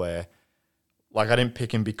players where, like, I didn't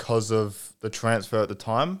pick him because of the transfer at the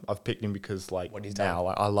time. I've picked him because, like, what he's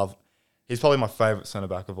now, done. He's probably my favourite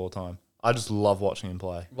centre-back of all time. I just love watching him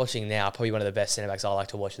play. Watching now, probably one of the best centre-backs I like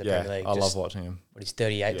to watch in the Premier League. I love watching him. He's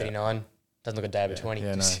 38, 39. Doesn't look a day over 20.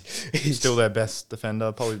 Yeah, no. He's still their best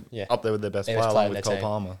defender, probably up there with their best player, along with Cole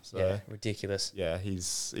Palmer. So, ridiculous. Yeah,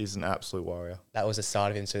 he's an absolute warrior. That was the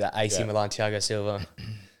start of him. So that AC Milan, Thiago Silva.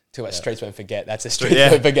 Talk about streets won't forget. That's a street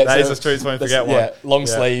won't forget. That is a streets won't forget one. Yeah, long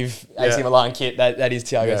sleeve AC Milan kit. That is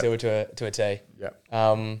Thiago Silva to a T. Yeah.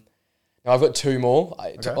 Now I've got two more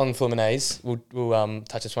on Fluminense. We'll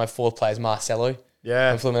touch this. My fourth player is Marcelo.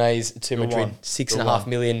 Yeah. From Fluminense to Madrid, $6.5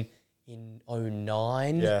 million in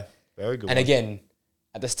 2009. Yeah, very good. And again,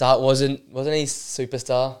 at the start wasn't he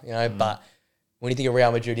superstar, but when you think of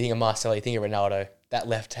Real Madrid, you think of Marcelo, you think of Ronaldo, that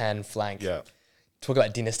left-hand flank. Yeah. Talk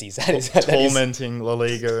about dynasties. Tormenting La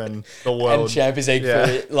Liga and the world. And Champions League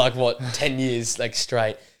for 10 years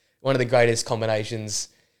straight. One of the greatest combinations.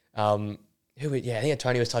 I think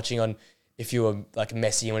Tony was touching on, if you were like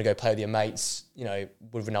Messi, you want to go play with your mates,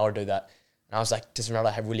 would Ronaldo do that? And I was like, does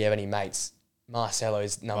Ronaldo really have any mates? Marcelo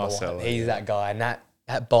is number one. He's that guy. And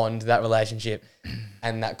that bond, that relationship,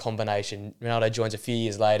 and that combination. Ronaldo joins a few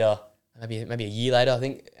years later, maybe a year later, I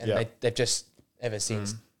think. And they've just, ever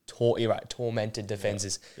since, tormented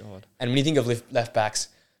defences. God. And when you think of left backs,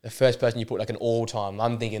 the first person you put like an all-time,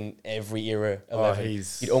 I'm thinking every era 11.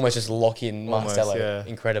 You'd almost just lock in Marcelo. Yeah.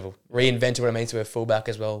 Incredible. Reinvented what it means to be a fullback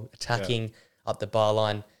as well, attacking up the bar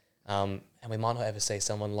line. And we might not ever see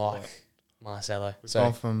someone like Marcelo. We've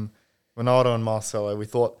gone from Ronaldo and Marcelo. We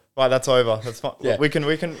thought, right, that's over. That's fine. Yeah. We can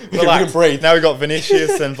relax. We can breathe. Now we've got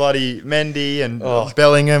Vinicius and bloody Mendy and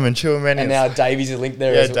Bellingham and Tchouaméni. And now Davies is linked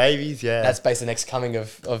there as well. Davies, That's based the next coming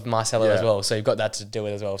of Marcelo as well. So you've got that to do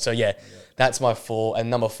with as well. So that's my 4. And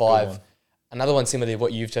number 5, another one similar to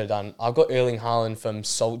what you've done. I've got Erling Haaland from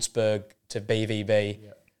Salzburg to BVB.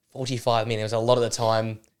 45 million. It was a lot of the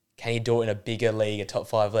time. Can he do it in a bigger league, a top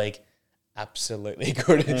 5 league? Absolutely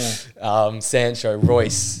good. Sancho,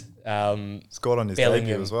 Royce, scored on his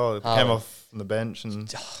debut as well. Came off from the bench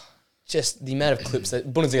and just the amount of clips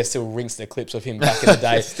that Bundesliga still rinks the clips of him back in the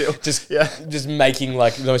day. Just making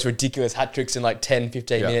like the most ridiculous hat tricks in like 10,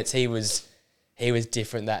 15 minutes. He was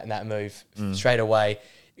different in that move straight away.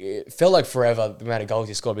 It felt like forever the amount of goals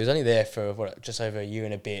he scored, but he was only there for just over a year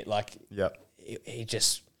and a bit. He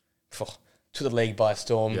just took the league by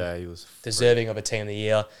storm. Yeah, he was deserving of a team of the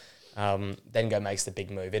year. Then makes the big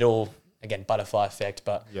move. It all, again, butterfly effect,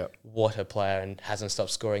 but what a player, and hasn't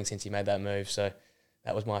stopped scoring since he made that move. So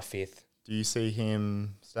that was my 5th. Do you see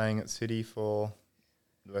him staying at City for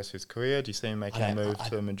the rest of his career? Do you see him making a move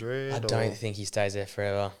to Madrid? I don't think he stays there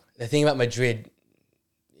forever. The thing about Madrid,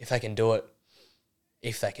 if they can do it,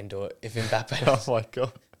 if Mbappe... Oh my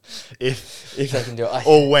God. If they can do it.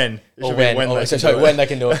 Or when. When they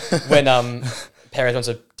can do it. When Perez wants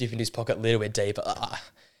to dip into his pocket a little bit deep.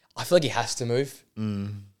 I feel like he has to move.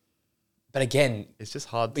 But again, it's just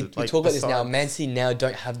hard to... We talk about this now. Man City now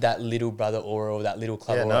don't have that little brother aura or that little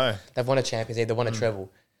club aura. No. They've won a Champions League. They've won a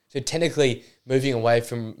treble. So technically, moving away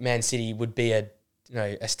from Man City would be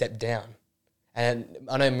a step down. And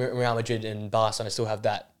I know Real Madrid and Barcelona still have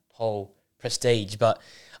that whole prestige, but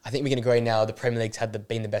I think we can agree now the Premier League's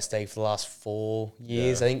been the best league for the last 4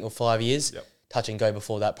 years, I think, or 5 years. Touch and go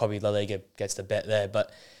before that, probably La Liga gets the bet there.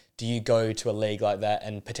 But do you go to a league like that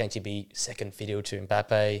and potentially be second fiddle to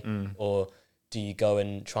Mbappe, or do you go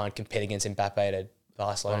and try and compete against Mbappe to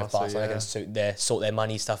Barcelona? If Barcelona can sort their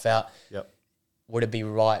money stuff out. Would it be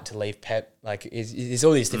right to leave Pep? Like, is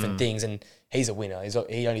all these different things, and he's a winner.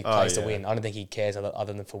 He only plays to win. I don't think he cares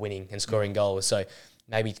other than for winning and scoring goals. So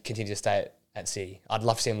maybe continue to stay at City. I'd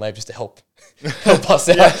love to see him leave just to help us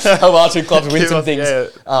out, help our two clubs win some things.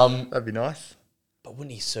 That'd be nice. But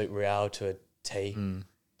wouldn't he suit Real to a T?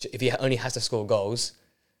 If he only has to score goals,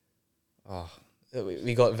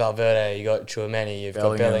 we got Valverde, you got Tchouaméni, you've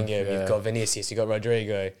got Bellingham, you've got Vinicius, you've got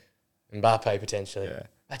Rodrigo, Mbappe potentially.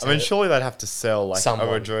 I mean, surely they'd have to sell like someone.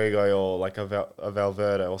 a Rodrigo or like a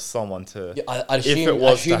Valverde or someone to. Yeah, I'd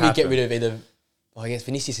assume you'd get rid of either. Well, I guess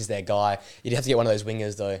Vinicius is their guy. You'd have to get one of those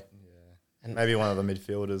wingers though. And maybe one of the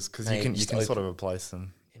midfielders because you can sort of replace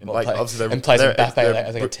them. Like obviously and play Mbappe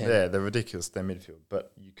as like a 10. Yeah, they're ridiculous. They're midfield,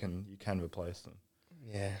 but you can replace them.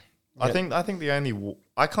 Yeah, I think the only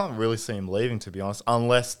I can't really see him leaving, to be honest,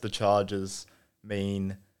 unless the charges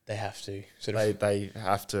mean they have to. They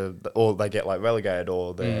have to, or they get like relegated,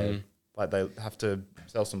 or they like they have to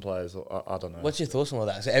sell some players. Or I don't know. What's your thoughts on all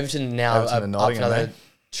that? So Everton now up another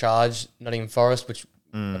charge, Nottingham Forest, which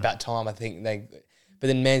about time I think they. But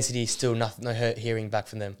then Man City still no hearing back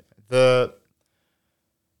from them. The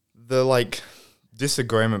like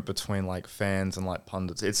disagreement between like fans and like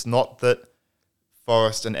pundits. It's not that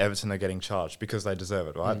Forest and Everton are getting charged because they deserve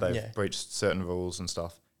it, right? They've breached certain rules and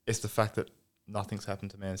stuff. It's the fact that nothing's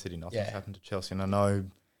happened to Man City, nothing's happened to Chelsea, and I know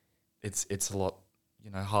it's a lot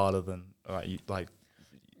harder than you like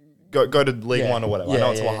go to League One or whatever. I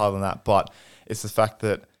know it's a lot harder than that, but it's the fact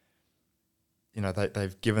that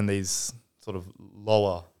they've given these sort of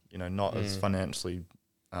lower, not as financially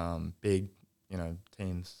big,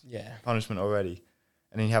 teams punishment already,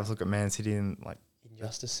 and then you have a look at Man City and like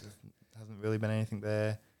injustice. Hasn't really been anything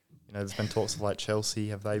there. There's been talks of like Chelsea.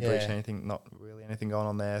 Have they breached anything? Not really anything going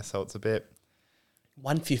on there. So it's a bit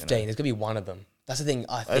 115. There's going to be one of them. That's the thing.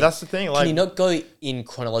 I think. That's the thing. Can you not go in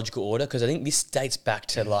chronological order? Because I think this dates back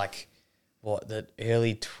to the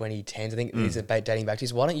early 2010s. I think these are dating back to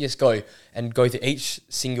this. Why don't you just go through each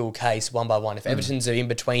single case one by one? If Everton's are in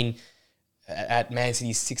between at Man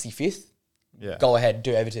City's 65th, go ahead,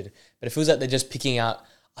 do Everton. But it feels like they're just picking out.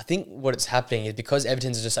 I think what's happening is because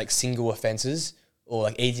Everton's are just like single offences or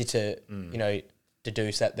like easy to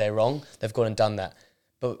deduce that they're wrong. They've gone and done that.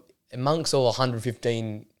 But amongst all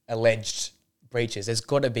 115 alleged breaches, there's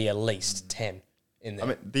got to be at least 10 in there. I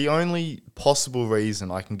mean, the only possible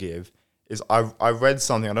reason I can give is I read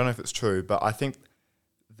something. I don't know if it's true, but I think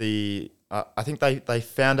they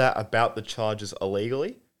found out about the charges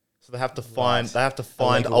illegally. So they have to find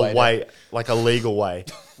a way, like a legal way.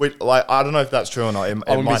 Which, like, I don't know if that's true or not.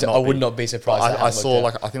 I would not be surprised. I saw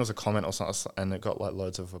I think it was a comment or something, and it got like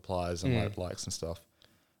loads of replies and likes and stuff.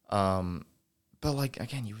 But like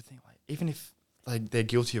again, you would think like even if like they're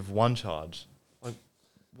guilty of one charge, like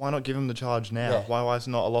why not give them the charge now? Yeah. Why is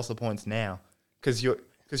it not a loss of points now? Because you're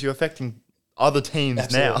affecting other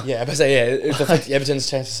teams now. Yeah, but it's affecting Everton's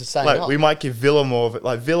chances of staying up. We might give Villa more of it.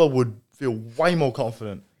 Like Villa would feel way more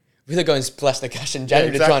confident. Villa go and splash the cash in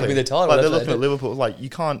January to try and win the title. Like they're looking at Liverpool. Like you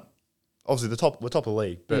can't. Obviously, we're top of the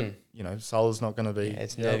league, but Salah's not going to be. Yeah,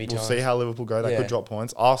 it's nervy we'll times. see how Liverpool go. They could drop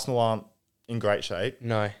points. Arsenal aren't in great shape.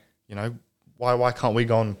 No. Why can't we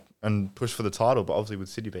go on and push for the title? But obviously, with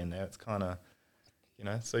City being there, it's kind of,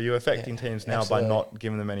 So you're affecting teams now by not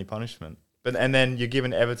giving them any punishment. And then you're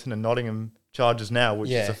giving Everton and Nottingham charges now,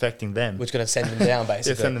 which is affecting them. Which is going to send them down,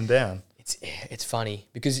 basically. Send them down. It's funny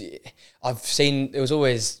because I've seen it was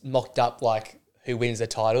always mocked up like who wins the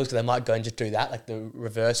titles because they might go and just do that, like the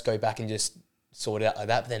reverse, go back and just sort it out like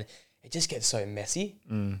that. But then it just gets so messy.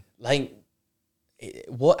 Like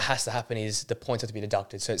what has to happen is the points have to be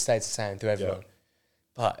deducted, so it stays the same through everyone. Yeah.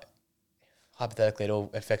 But hypothetically, it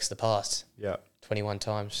all affects the past. Yeah, 21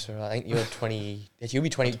 times. So I think you're 20. You'll be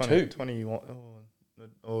 22. 21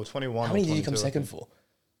 or 21. How many did you come second for?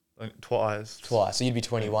 Twice. So you'd be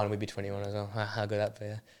 21 and we'd be 21 as well. How good that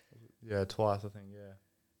be? Yeah, twice I think, yeah.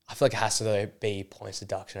 I feel like it has to be points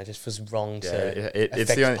deduction. It just feels wrong to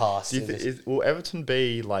affect the past. Will Everton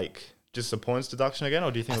be like just a points deduction again,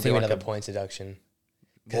 or do you think it'll be another points deduction?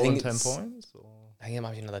 More than 10 points? Or? I think it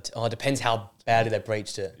might be another... it depends how badly they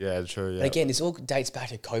breached it. Yeah, true, yeah. But again, this all dates back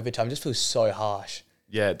to COVID time. It just feels so harsh.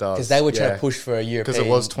 Yeah, it does. Because they were trying to push for a European... Because it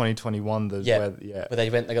was 2021. But they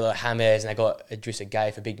got the Hammers and they got Idrissa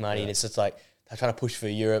Gueye for big money, and it's just like they're trying to push for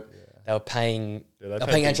Europe. Yeah. They were paying... they were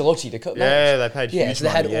paying Ancelotti to cut... they paid huge money. So they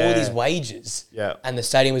had all these wages. Yeah. And the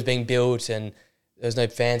stadium was being built and there was no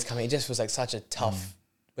fans coming. It just was like such a tough...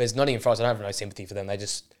 Whereas Nottingham Forest, I don't have no sympathy for them. They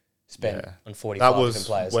just spent on 45 different players.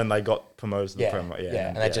 That was when they got promoted to the Premier. Yeah,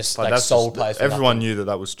 and they just sold players for everyone knew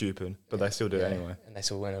that was stupid, but they still did it anyway. And they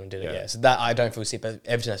still went on and did it, So that I don't feel sympathy, but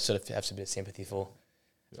Everton I sort of have some bit of sympathy for.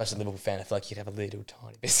 Especially a Liverpool fan, I feel like you'd have a little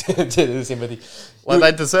tiny bit of sympathy. Well,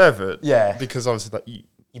 they deserve it. Yeah. Because obviously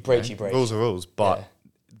you breach. Rules are rules, but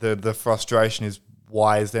the frustration is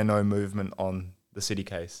why is there no movement on the City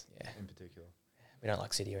case in particular? We don't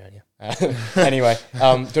like City around here. Anyway.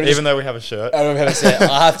 Even though we have a shirt. I don't have a shirt.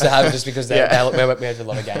 I have to have it just because we have a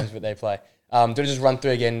lot of games that they play. Do you want to just run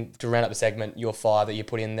through again to round up the segment, your 5 that you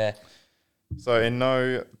put in there? So in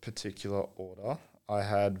no particular order, I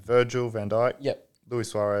had Virgil van Dijk, Luis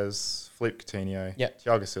Suarez, Felipe Coutinho, Yep.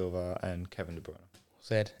 Thiago Silva, and Kevin De Bruyne.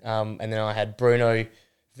 Said. And then I had Bruno,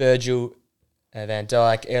 Virgil, Van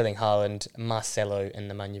Dijk, Erling Haaland, Marcelo, and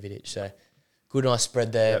Nemanja Vidic. So good, nice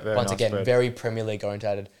spread there. Yeah, Once nice again, spread. very Premier League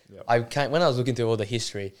orientated. Yep. When I was looking through all the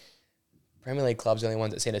history, Premier League clubs are the only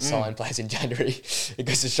ones that seem to sign players in January. It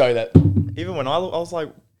goes to show that. Even when I was like,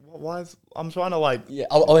 why is... I'm trying to like... Yeah,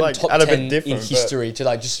 I went like, top add a 10 bit in different, history to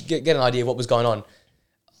like just get an idea of what was going on.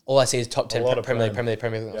 All I see is top 10 lot of Premier League. plan. I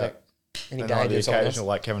was like, any and game like the or something else? occasional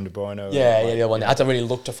like Kevin De Bruyne. Yeah, the other one. I had to really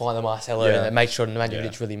look to find the Marcelo and make sure Nemanja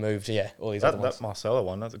Vidic really moved. Yeah, all these other ones. That Marcelo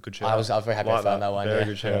one, that's a good shout. I was very happy to find that one. Very Yeah,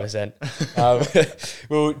 good shout. 100%.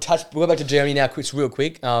 We'll go back to Germany now, real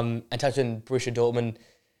quick, and touch on Borussia Dortmund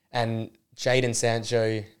and Jadon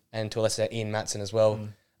Sancho and to a lesser Ian Maatsen as well.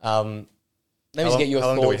 Let me just get your how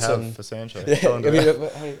long do we thoughts have on for Sancho? We've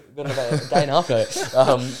got about a day and a half now.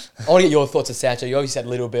 I want to get your thoughts on Sancho. You obviously had a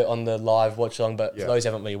little bit on the live watch along, but for those who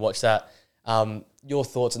haven't really watched that, your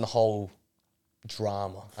thoughts on the whole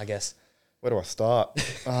drama, I guess. Where do I start?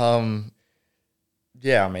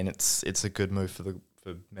 Yeah, I mean it's a good move for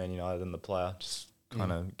Man United and the player. Just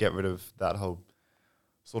kind of get rid of that whole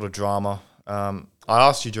sort of drama. I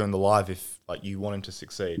asked you during the live if like you want him to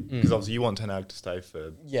succeed because obviously you want Ten Hag to stay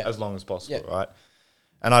for as long as possible, right?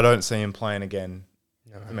 And I don't see him playing again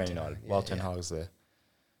for Man United while Ten Hag's there.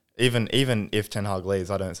 Even if Ten Hag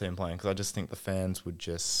leaves, I don't see him playing because I just think the fans would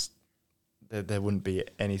just there wouldn't be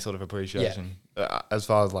any sort of appreciation as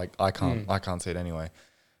far as like I can't see it anyway.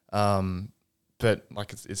 But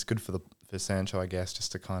like it's good for Sancho, I guess,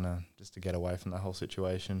 just to get away from that whole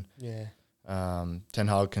situation. Yeah. Ten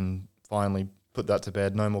Hag can finally put that to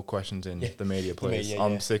bed. No more questions in the media, please.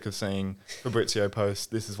 I'm sick of seeing Fabrizio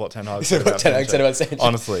post, this is what Ten Hag said about Sancho.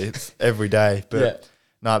 Honestly, it's every day. But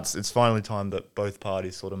no, it's finally time that both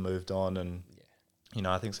parties sort of moved on. And, you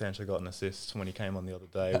know, I think Sancho got an assist when he came on the other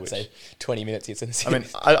day. I'd say 20 minutes, it's an assist. I mean,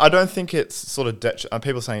 I don't think it's sort of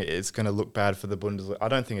people saying it's going to look bad for the Bundesliga. I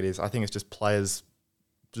don't think it is. I think it's just players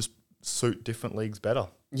just suit different leagues better.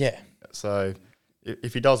 Yeah. So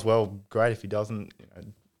if he does well, great. If he doesn't, you know,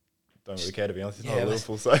 don't really care, to be honest. He's not a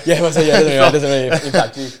Liverpool, so... it doesn't really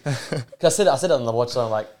impact you. Because I said it on the watch, so I'm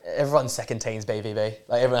like, everyone's second team's BVB.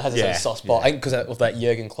 Like, everyone has a soft spot. I think because of that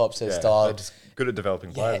Jurgen Klopp's style. They're just good at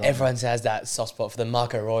developing players. Everyone has that soft spot for the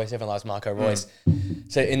Marco Reus. Everyone likes Marco Reus.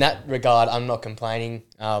 So in that regard, I'm not complaining.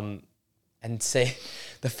 And see,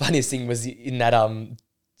 the funniest thing was in that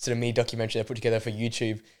sort of mini documentary they put together for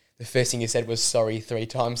YouTube, the first thing he said was sorry 3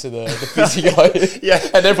 times to the physio.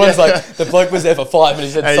 And everyone's like, the bloke was there for 5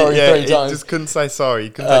 minutes and said sorry 3 times. He just couldn't say sorry. He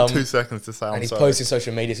couldn't take 2 seconds to say I'm sorry. And he's posting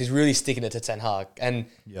social media, so he's really sticking it to Ten Hag. And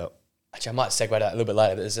actually, I might segue that a little bit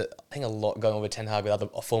later, but there's, I think, a lot going on with Ten Hag with other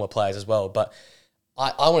former players as well. But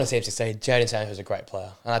I want to see him to say Jadon Sancho is a great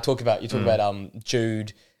player. And you talk about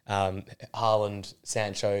Jude, Haaland,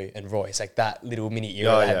 Sancho, and Royce, like that little mini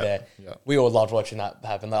era they had there. We all loved watching that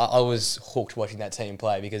happen. Like, I was hooked watching that team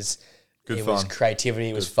play because was creativity,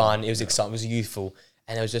 it was fun, it was exciting, it was youthful,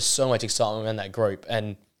 and there was just so much excitement around that group.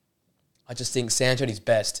 And I just think Sancho at his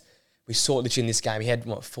best, we saw it literally in this game. He had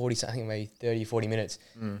 40, I think maybe 30, 40 minutes.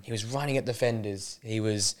 He was running at defenders. He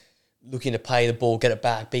was looking to play the ball, get it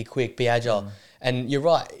back, be quick, be agile. And you're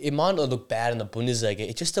right, it might not look bad in the Bundesliga.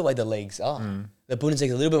 It's just the way the leagues are. The Bundesliga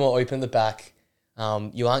is a little bit more open at the back.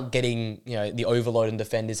 You aren't getting the overload in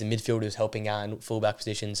defenders and midfielders helping out in fullback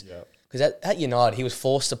positions. Because at United, he was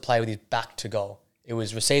forced to play with his back to goal. It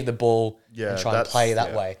was receive the ball and try and play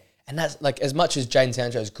that way. And that's like, as much as Jadon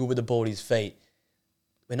Sancho is good with the ball at his feet,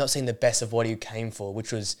 we're not seeing the best of what he came for,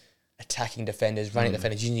 which was attacking defenders, running at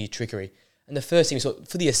defenders, using his trickery. And the first thing we saw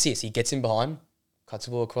for the assist, he gets in behind, cuts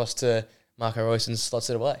the ball across to Marco Reus and slots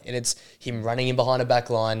it away. And it's him running in behind a back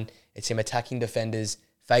line. It's him attacking defenders,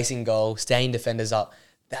 facing goal, staying defenders up.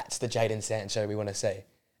 That's the Jadon Sancho we want to see.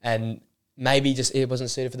 And maybe just it wasn't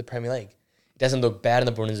suited for the Premier League. It doesn't look bad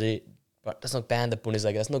in the Bundesliga. But it doesn't look bad in the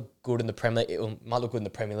Bundesliga. It's not good in the Premier League. It might look good in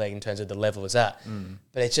the Premier League in terms of the level it's at.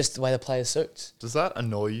 But it's just the way the player suits. Does that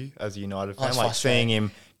annoy you as a United fan? Like seeing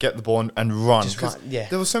him get the ball and run.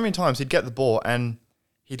 There were so many times he'd get the ball and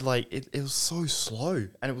he'd it was so slow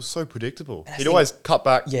and it was so predictable. He'd always cut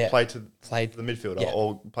back, play to the midfielder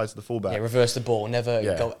or play to the fullback. Yeah, reverse the ball, never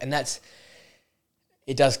go. And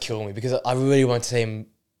it does kill me because I really want to see him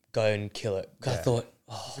go and kill it. Because I thought,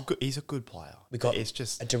 he's a good player. We got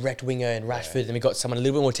a direct winger in Rashford, and we got someone a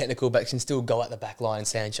little bit more technical, but can still go at the back line.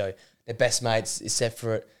 Sancho, their best mates, is set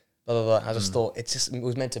for it. Blah blah blah. And I just thought it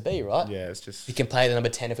was meant to be, right? Yeah, it's just he can play the number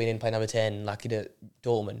 10 if we didn't play number 10, like he did at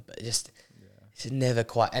Dortmund, but it's never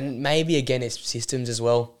quite. And maybe again, it's systems as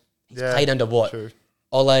well. He's played under what? True.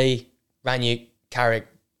 Ole, Ranić, Carrick,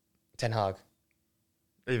 Ten Hag.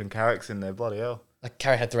 Even Carrick's in there, bloody hell. Like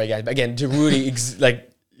Carrick had 3 games, but again, to really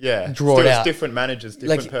Yeah, draw it out. Different managers,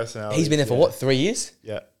 different personalities. He's been there for what, 3 years?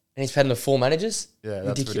 Yeah, and he's had under 4 managers. Yeah,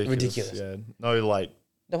 that's ridiculous. Yeah, no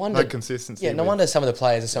wonder, no consistency. Yeah, no wonder some of the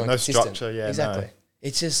players are so inconsistent. No structure. Yeah, exactly. No.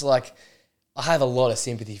 It's just like I have a lot of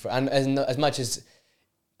sympathy for, and as much as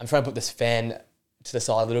I'm trying to put this fan to the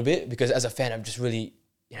side a little bit, because as a fan, I'm just really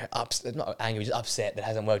not angry, just upset that it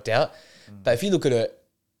hasn't worked out. But if you look at it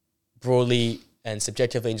broadly and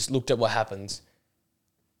subjectively, and just looked at what happens,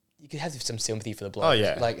 you could have some sympathy for the bloke. Oh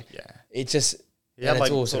yeah, It's just. He had like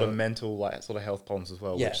sort of mental, sort of health problems as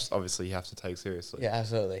well, which obviously you have to take seriously. Yeah,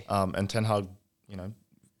 absolutely. And Ten Hag,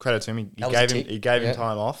 credit to him. He gave him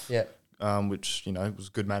time off. Yeah. Which was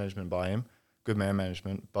good management by him, good man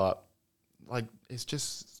management. But like, it's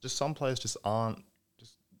just some players just aren't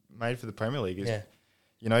just made for the Premier League.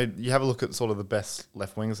 You have a look at sort of the best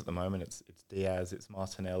left wingers at the moment. It's Diaz, it's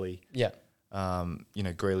Martinelli. Yeah.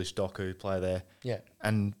 Grealish, Doku play there. Yeah.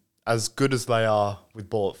 And as good as they are with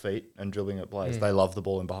ball at feet and dribbling at players, they love the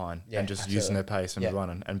ball in behind and just using their pace and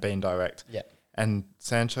running and being direct. Yeah. And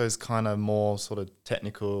Sancho's kind of more sort of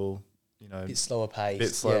technical, bit slower pace.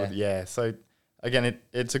 Bit slower, yeah. So again,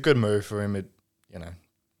 it's a good move for him. It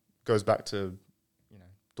goes back to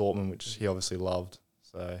Dortmund, which he obviously loved.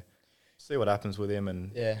 So see what happens with him,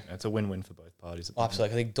 and it's a win-win for both parties.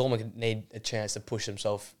 Absolutely, I think Dortmund need a chance to push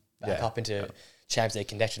themselves back up into Champions League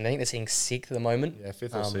contention. I think they're sitting 6th at the moment. Yeah,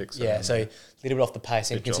 5th or 6th. Yeah, so a little bit off the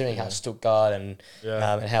pace, and considering how Stuttgart and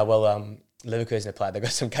how well Leverkusen have played, they've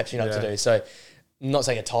got some catching up to do. So I'm not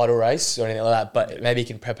saying a title race or anything like that, but maybe you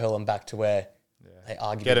can propel them back to where they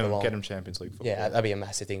arguably belong. Get them Champions League football. Yeah, that'd be a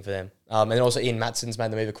massive thing for them. And then also Ian Matson's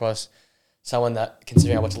made the move across. Someone that,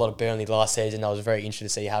 considering I watched a lot of Burnley last season, I was very interested to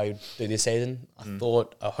see how he'd do this season.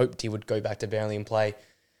 I hoped he would go back to Burnley and play.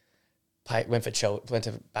 Went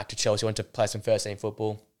back to Chelsea, went to play some first team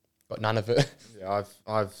football. Got none of it. Yeah,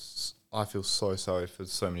 I feel so sorry for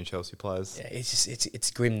so many Chelsea players. Yeah,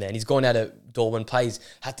 it's grim there. And he's gone out of Dortmund,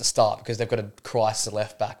 had to start because they've got a crisis at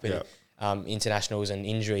left back with internationals and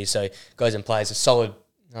injuries. So goes and plays a solid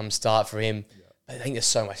start for him. Yeah. But I think there's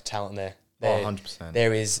so much talent there. 100%.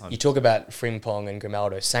 There is. 100%. You talk about Frimpong and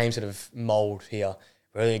Grimaldo, same sort of mould here.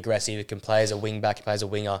 Really aggressive. He can play as a wing back. He plays as a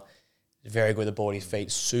winger. Very good with the ball at his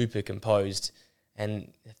feet. Super composed.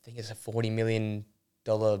 And I think it's a $40 million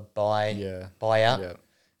buyout. Yeah.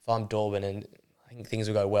 If I'm Dortmund and I think things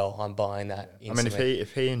will go well, I'm buying that. I mean,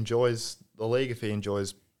 if he enjoys the league, if he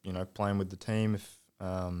enjoys playing with the team, if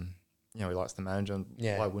he likes the manager,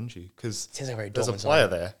 why wouldn't you? Because there's a player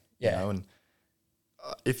there. And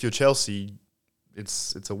if you're Chelsea,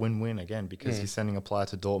 it's a win-win again because you're sending a player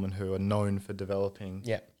to Dortmund who are known for developing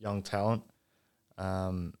young talent.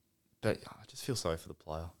 But I just feel sorry for the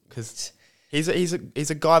player because he's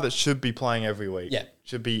a guy that should be playing every week. Yeah,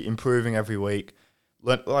 should be improving every week.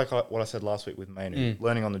 Like what I said last week with Mainu,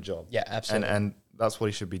 learning on the job. Yeah, absolutely. And that's what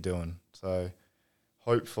he should be doing. So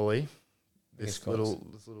hopefully this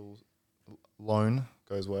little loan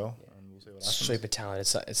goes well, and we'll see what happens. Super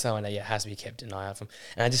talented. It's someone that has to be kept an eye out from.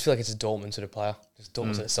 And I just feel like it's a Dortmund sort of player. Just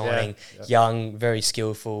Dortmund sort of signing, young, very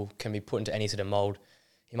skillful, can be put into any sort of mould.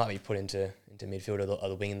 He might be put into midfield or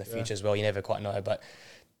the wing in the future as well. You never quite know. But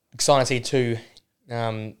exciting to see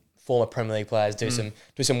two former Premier League players do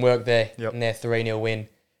some work there in their 3-0 win.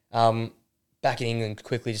 Back in England,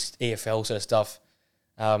 quickly, just EFL sort of stuff.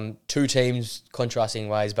 2 teams, contrasting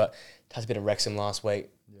ways, but touched a bit of Wrexham last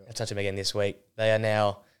week. I'll touch them again this week. They are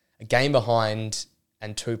now a game behind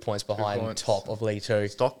and 2 points behind top of League 2.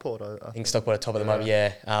 Stockport, I think Stockport are top at the moment,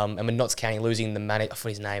 and we're not counting losing the manager. I forgot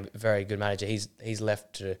his name, very good manager. He's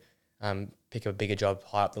left to pick up a bigger job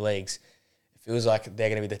high up the leagues. It feels like they're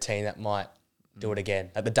going to be the team that might do it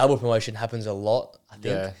again. Like the double promotion happens a lot, I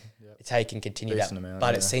think. It's how you can continue that.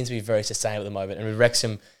 But it seems to be very sustainable at the moment. And with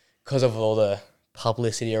Wrexham, because of all the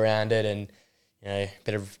publicity around it and a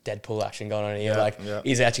bit of Deadpool action going on here,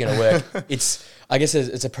 is it actually going to work? I guess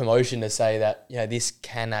it's a promotion to say that this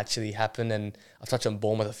can actually happen. And I've touched on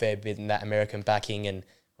Bournemouth a fair bit and that American backing, and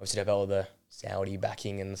obviously they've got all the Saudi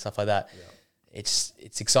backing and stuff like that. Yeah. It's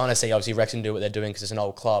exciting to see obviously Wrexham do what they're doing because it's an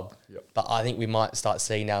old club. Yep. But I think we might start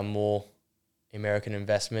seeing now more American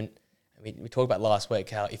investment. We talked about last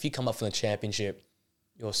week how if you come up from the championship,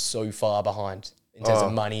 you're so far behind in terms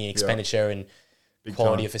of money, expenditure, and big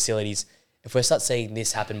quality of facilities. If we start seeing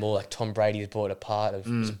this happen more, like Tom Brady's bought a part of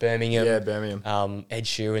Birmingham. Yeah, Birmingham. Ed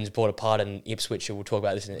Sheeran's bought a part in Ipswich, and we'll talk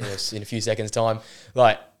about this in a few seconds' time.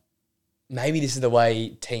 Like, maybe this is the way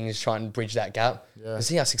teams try and bridge that gap. Yeah.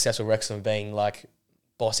 See how successful Wrexham have been, like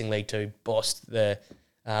bossing League 2, bossed the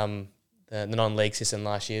non-league system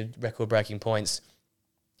last year, record-breaking points.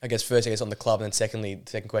 I guess first, on the club, and then secondly, the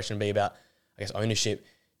second question would be about, I guess, ownership.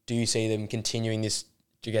 Do you see them continuing this,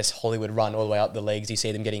 I guess, Hollywood run all the way up the leagues? Do you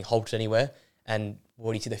see them getting halted anywhere? And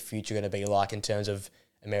what do you see the future going to be like in terms of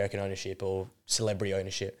American ownership or celebrity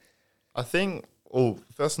ownership? I think,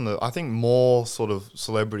 I think more sort of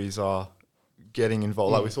celebrities are getting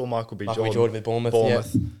involved. Like we saw Michael B. Jordan with Bournemouth.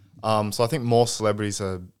 Yeah. So I think more celebrities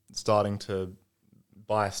are starting to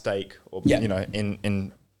buy a stake, or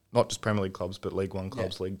in not just Premier League clubs, but League One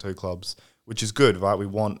clubs, League Two clubs, which is good, right? We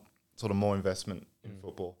want sort of more investment in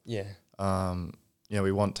football. Yeah.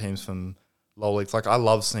 We want teams from lower leagues. Like I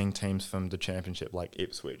love seeing teams from the Championship, like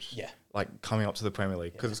Ipswich, like coming up to the Premier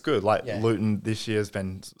League, because it's good. Like Luton this year has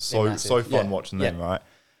been so fun watching them, right?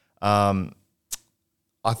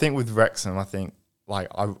 I think with Wrexham, I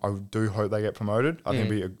do hope they get promoted. I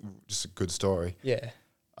think it'd be just a good story. Yeah.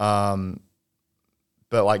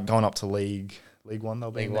 But like going up to League One,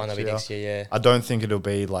 they'll be next year. Yeah. I don't think it'll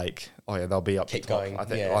be like, they'll be up Keep the top. going.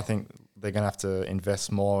 I think they're gonna have to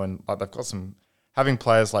invest more, and like they've got some. Having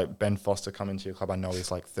players like Ben Foster come into your club, I know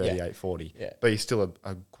he's like 38, 40, but he's still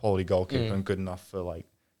a quality goalkeeper and good enough for like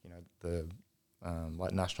the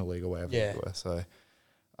like National League or whatever. Yeah. So,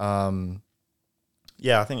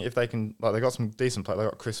 I think if they can, like, they got some decent players. They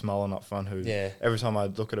got Chris Mullen up front, who every time I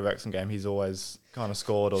look at a Wrexham game, he's always kind of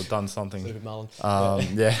scored or done something. Stupid Mullen.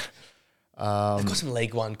 They've got some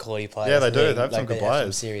League One quality players. Yeah, they do. They have some good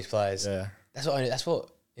players. Some serious players. Yeah, that's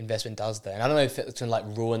what investment does there. And I don't know if it's going to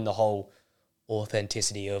like ruin the whole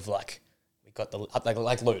authenticity of like we got the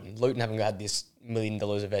like Luton. Luton haven't had this $1 million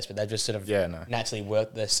investment. They've just sort of naturally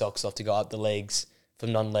worked their socks off to go up the leagues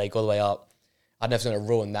from non-league all the way up. I don't know if it's going to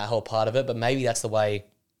ruin that whole part of it, but maybe that's the way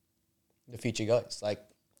the future goes. Like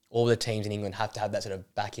all the teams in England have to have that sort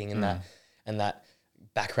of backing and that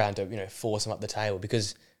background to force them up the table,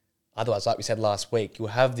 because otherwise, like we said last week, you'll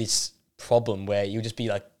have this problem where you'll just be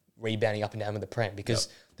like rebounding up and down with the Prem, because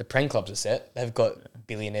the Prem clubs are set. They've got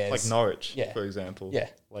billionaires. Like Norwich, for example. Yeah,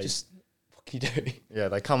 like, just what can you do? Yeah,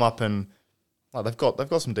 they come up and like they've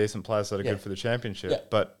got some decent players that are good for the Championship,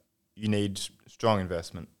 but you need strong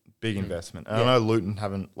investment, big investment. And I know Luton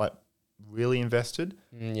haven't like really invested,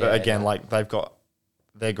 but again, like they've got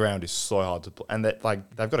their ground is so hard to play, and they've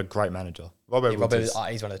got a great manager. Rob Edwards,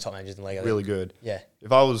 he's one of the top managers in the league. Really good. Yeah.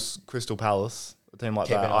 If I was Crystal Palace, a team like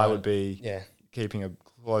that, I would be keeping a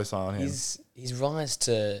close eye on him. His rise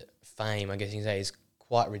to fame, I guess you can say, is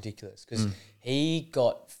quite ridiculous, because he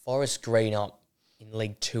got Forest Green up in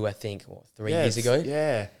League Two, I think, 3 years ago.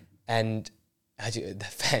 Yeah. And the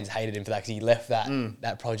fans hated him for that, because he left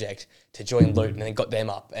that project to join Luton and then got them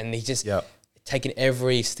up. And he just taken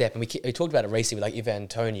every step. And we talked about it recently with like Ivan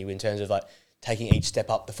Toney in terms of like taking each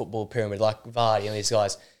step up the football pyramid, like Vardy and these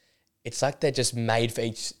guys. It's like they're just made for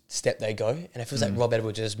each step they go. And it feels like Rob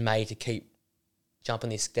Edwards is just made to keep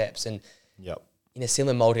jumping these steps. And in a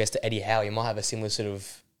similar mold to Eddie Howe, you might have a similar sort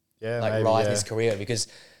of rise in his career, because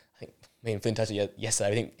I think me and Flynn touched it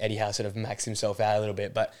yesterday. I think Eddie Howe sort of maxed himself out a little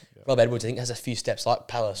bit, but Rob Edwards, I think, has a few steps like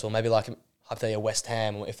Palace, or maybe like hypothetically West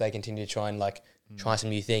Ham, or if they continue to try and like try some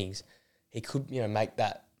new things, he could make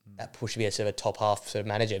that push to be a sort of a top half sort of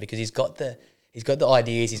manager, because he's got the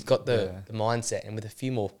ideas, he's got the mindset, and with a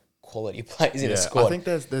few more quality players in the squad. I think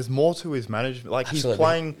there's more to his management. Like he's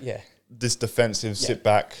playing this defensive, sit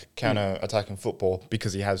back, counter attacking football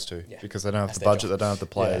because he has to, because they don't have the budget, they don't have the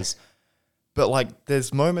players. But like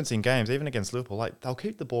there's moments in games, even against Liverpool, like they'll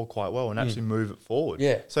keep the ball quite well and actually move it forward.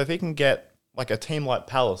 Yeah. So if he can get like a team like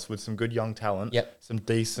Palace with some good young talent, some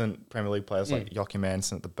decent Premier League players like Joachim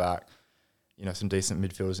Andersen at the back, some decent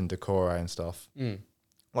midfielders in Decore and stuff.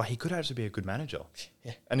 Like he could actually be a good manager.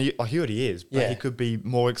 Yeah. And he already is, but he could be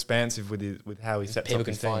more expansive with how he sets up his team. People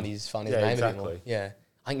can find his name a bit more. Yeah.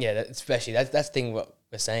 I think especially that's the thing what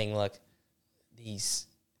we're saying, like there's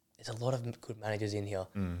a lot of good managers in here.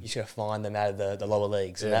 You should find them out of the lower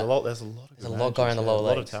leagues. Yeah, there's a lot going on the lower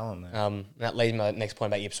leagues. A lot of talent there. And that leads me to my next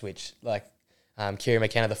point about Ipswich. Like Kieran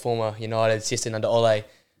McKenna, the former United assistant under Ole,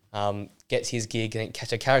 gets his gig. I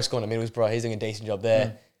think Carrick's gone to Middlesbrough. He's doing a decent job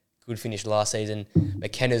there. Good finish last season.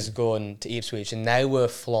 McKenna's gone to Ipswich, and they were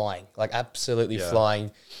flying, like absolutely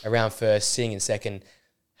flying around first, sitting in second.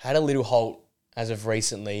 Had a little halt as of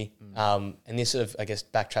recently, and this sort of, I guess,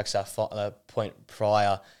 backtracks our point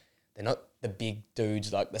prior. They're not the big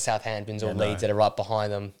dudes like the Southamptons or Leeds that are right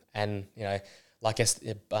behind them, and like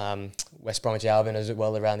West Bromwich Albion as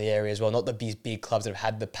well around the area as well. Not the big clubs that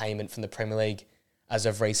have had the payment from the Premier League as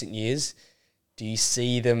of recent years. Do you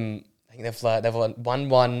see them? I think they've won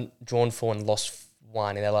 1, drawn 4, and lost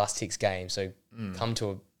 1 in their last 6 games. So come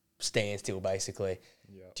to a standstill basically.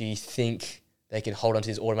 Yeah. Do you think they can hold on to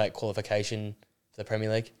this automatic qualification for the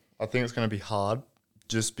Premier League? I think it's going to be hard,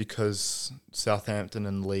 just because Southampton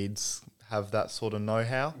and Leeds have that sort of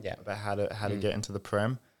know-how about how to get into the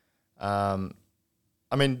Prem. I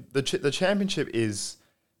mean, the Championship is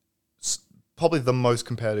probably the most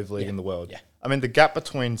competitive league in the world. Yeah. I mean, the gap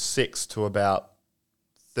between 6th to about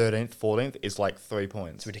 13th, 14th is like 3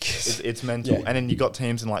 points. It's ridiculous. It's mental. Yeah. And then you got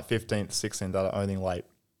teams in like 15th, 16th that are only like,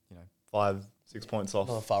 5, 6 points off.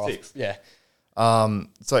 Not far 6. off. Yeah.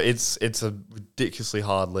 So it's a ridiculously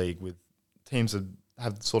hard league with teams that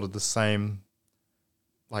have sort of the same,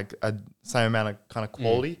 like same amount of kind of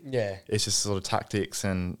quality. Yeah. It's just sort of tactics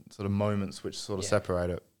and sort of moments which sort of separate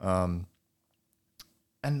it. And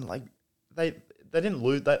like they didn't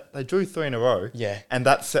lose, they drew 3 in a row. Yeah. And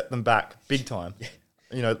that set them back big time.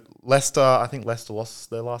 Yeah. Leicester, I think Leicester lost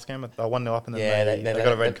their last game. They 1-0 up and then they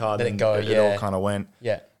got a red card and it all kind of went.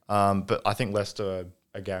 Yeah. But I think Leicester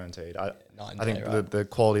are guaranteed. I think the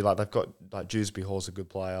quality, like they've got like Dewsbury Hall's a good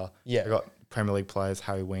player. Yeah. They've got Premier League players,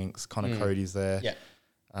 Harry Winks, Connor Cody's there. Yeah.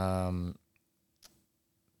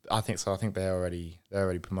 I think so. I think they're already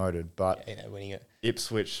promoted. But winning it.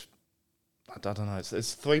 Ipswich, I don't know.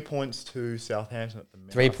 It's 3 points to Southampton at the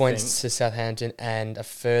minute. 3 points to Southampton and a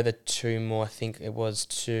further 2 more. I think it was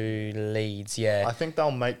to Leeds. Yeah. I think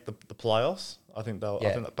they'll make the playoffs. I think they'll.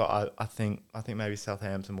 Yeah. I think maybe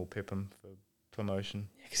Southampton will pip them for promotion.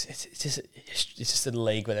 Yeah, because it's just a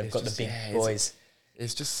league where they've got the big boys.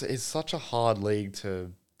 It's such a hard league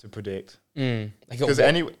to predict. Because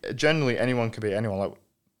generally anyone could be anyone. Like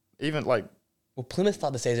even like. Well, Plymouth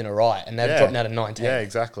started the season alright, and they've dropped out of 19. Yeah,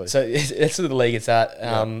 exactly. So that's sort of the league it's at.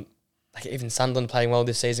 Like even Sunderland playing well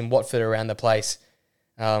this season, Watford around the place,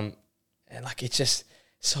 and like it's just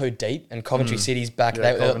so deep. And Coventry City's back.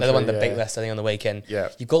 They're the one that beat Leicester I think on the weekend. Yeah,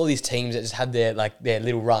 you've got all these teams that just had their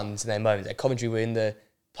little runs and their moments. Like Coventry were in the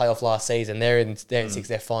playoff last season. They're in 6th.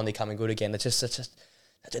 They're finally coming good again. It's just such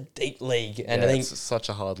a deep league, and I think it's such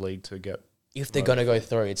a hard league to get. If they're going to go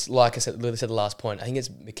through, it's like I said the last point. I think it's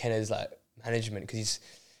McKenna's management because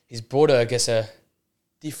he's brought a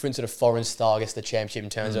different sort of foreign style, I guess, the Championship in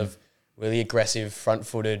terms of really aggressive,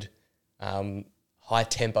 front-footed, high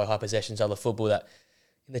tempo, high possession style of football that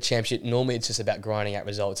in the Championship normally it's just about grinding out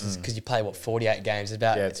results because you play 48 games. It's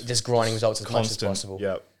about just grinding results as constant, much as possible.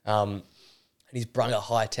 Yep. And he's brought a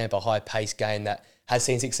high tempo, high pace game that has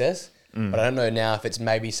seen success, but I don't know now if it's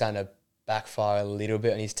maybe starting to backfire a little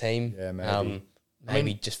bit on his team. Yeah, maybe.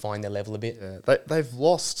 Maybe just find their level a bit. Yeah, they've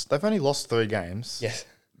only lost 3 games. Yes.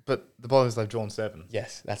 But the problem is they've drawn 7.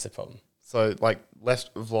 Yes, that's the problem. So, like,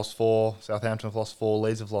 Leicester have lost 4, Southampton have lost 4,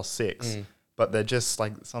 Leeds have lost 6. But they're just,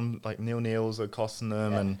 like, some, like, nil-nils are costing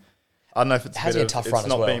them. And I don't know if it's a tough run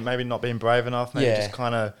as well. Maybe not being brave enough. Maybe just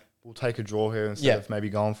kind of, we'll take a draw here instead of maybe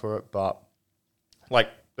going for it. But, like,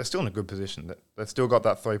 they're still in a good position. They've still got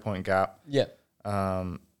that 3-point gap. Yeah.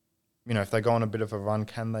 If they go on a bit of a run,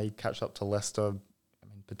 can they catch up to Leicester?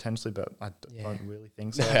 Potentially, but I don't really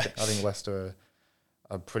think so. I think Leicester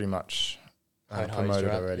are pretty much promoted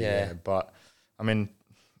already. Yeah. But I mean,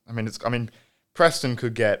 Preston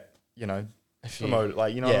could get promoted.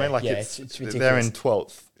 Like what I mean? Like it's ridiculous. They're in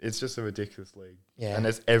 12th. It's just a ridiculous league. Yeah. And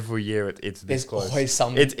it's every year it's this close. Always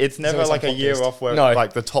some. It's never like a year off where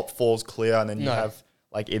like the top 4's clear, and then you have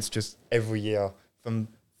like it's just every year from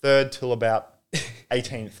 3rd till about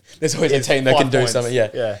 18th. There's always a team that can do something.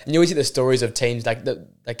 Yeah. And you always see the stories of teams like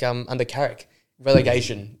under Carrick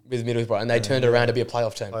relegation with Middlesbrough, and they turned it around to be a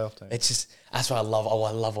playoff team. It's just that's what I love. Oh,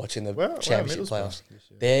 I love watching the Championship playoffs.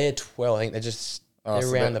 They're 12. I think they're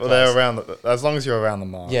around the place. They're around as long as you're around the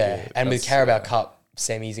mark. Yeah, and with Carabao Cup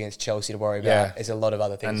semis against Chelsea to worry about, there's a lot of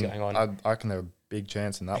other things going on. I reckon they're a big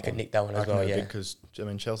chance in that one. They could nick that one as well, because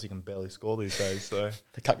Chelsea can barely score these days, so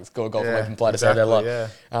they can't score a goal from away from play to save their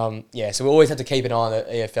life. So we always have to keep an eye on the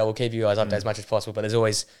EFL. We'll keep you guys updated as much as possible, but there's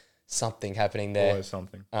always something happening there. Always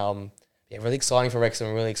something. Really exciting for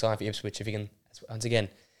Wrexham, really exciting for Ipswich. If you can, once again,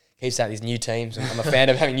 keep starting these new teams. I'm a fan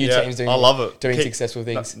of having new teams doing. I love it. Doing successful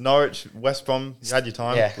things. Norwich, West Brom, you had your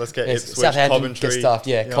time. Yeah. Let's get Ipswich, Coventry. Get stuffed.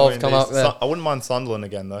 Yeah, Cov come up. I wouldn't mind Sunderland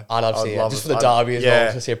again though. I'd love to see it just for the derby as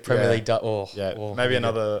well. Just see a Premier League. Maybe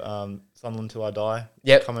another Sunderland till I die.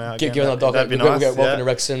 Yep. Coming out. Give us a docket. We'll get welcome to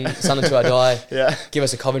Wrexham. Sunderland till I die. Yeah. Give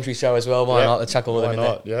us a Coventry show as well. Why not? Let's chuck all of them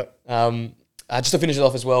in there. Yeah. Just to finish it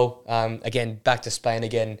off as well. Again, back to Spain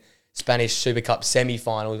again. Spanish Super Cup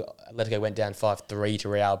semi-final. Atletico went down 5-3 to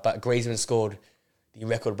Real, but Griezmann scored the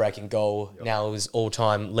record-breaking goal. Yep. Now is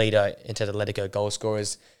all-time leader into the Atletico goal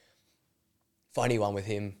scorers. Funny one with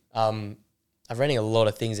him. I've read a lot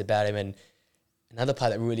of things about him, and another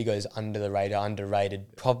player that really goes under the radar,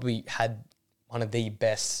 underrated, probably had one of the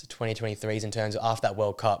best 2023s in terms of after that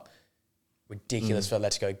World Cup. Ridiculous for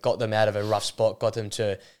Atletico. Got them out of a rough spot, got them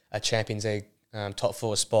to a Champions League top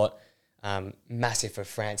 4 spot. Massive for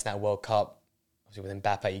France in that World Cup. Obviously with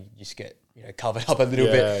Mbappe, you just get covered up a little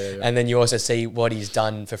bit. And then you also see what he's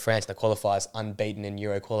done for France in the qualifiers, unbeaten in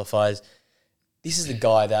Euro qualifiers. This is the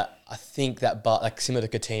guy that I think that, similar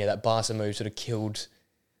to Coutinho, that Barca move sort of killed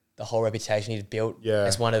the whole reputation he'd built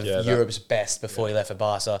as one of Europe's best before he left for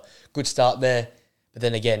Barca. Good start there. But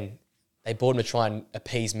then again, they bought him to try and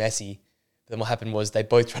appease Messi. But then what happened was they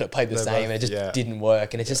both tried to play the same and it just didn't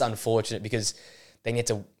work. And it's just unfortunate because they need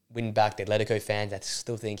to win back the Atletico fans. I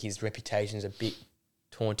still think his reputation is a bit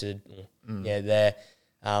taunted there.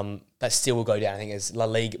 But still will go down. I think as La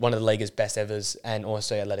Liga, one of the Liga's best evers, and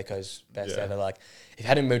also Atletico's best ever. Like, if he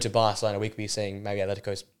hadn't moved to Barcelona, we could be seeing maybe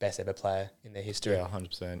Atletico's best ever player in their history. Yeah,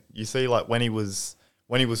 100%. You see, like when he was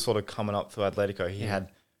sort of coming up for Atletico, he had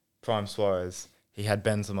prime Suarez, he had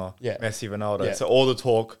Benzema, Messi, Ronaldo. Yeah. So all the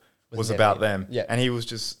talk was about them. Yeah. And he was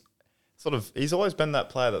just sort of, he's always been that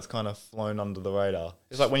player that's kind of flown under the radar.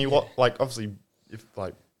 It's like when you watch, like obviously, if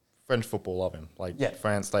like French football love him. Like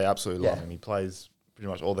France, they absolutely love him. He plays pretty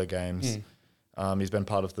much all their games. He's been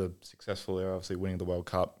part of the successful era, obviously winning the World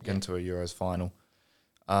Cup, getting to a Euros final.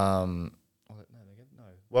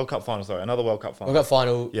 World Cup final, sorry. Another World Cup final. World Cup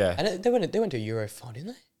final. Yeah. And they went to a Euro final, didn't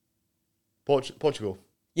they? Portugal.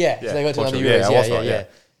 Yeah. So they went to another Euros. Yeah.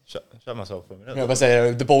 Shut myself for a minute. No, but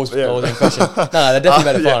say the ball's in question. No, they definitely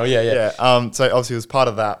made a final. Yeah. So obviously he was part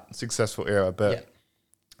of that successful era, but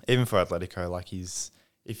even for Atletico, like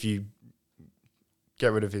if you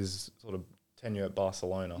get rid of his sort of tenure at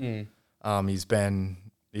Barcelona, he's been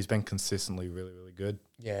consistently really, really good.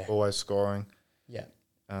 Yeah. Always scoring. Yeah.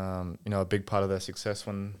 A big part of their success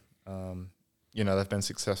when they've been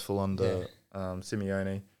successful under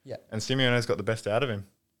Simeone. Yeah. And Simeone's got the best out of him.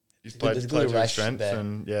 He's played to his strengths,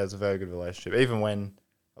 and it's a very good relationship. Even when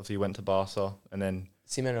obviously he went to Barca, and then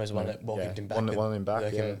Simeone was one that welcomed him back. Won him back,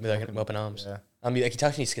 with open arms. Yeah. Like, he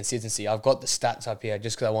touched on his consistency. I've got the stats up here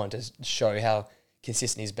just because I wanted to show how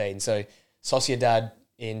consistent he's been. So Sociedad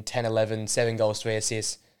in 10-11, 7 goals, 3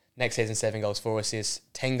 assists. Next season, 7 goals, 4 assists.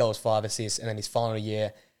 10 goals, 5 assists. And then his final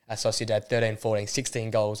year at Sociedad, 13-14,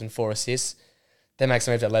 16 goals and 4 assists. Then makes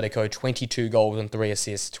a move to Atletico, 22 goals and 3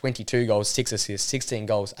 assists, 22 goals, 6 assists, 16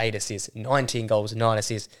 goals, 8 assists, 19 goals, 9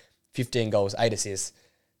 assists, 15 goals, 8 assists.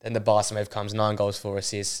 Then the Barca move comes, 9 goals, 4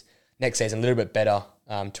 assists. Next season, a little bit better,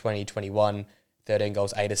 2021, 13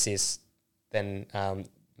 goals, 8 assists. Then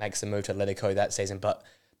makes the move to Atletico that season. But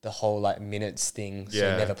the whole minutes thing,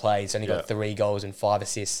 so he never played. He's only got 3 goals and 5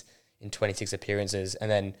 assists in 26 appearances.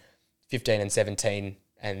 And then 15 and 17,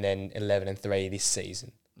 and then 11 and 3 this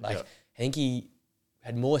season. I think he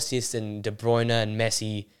had more assists than De Bruyne and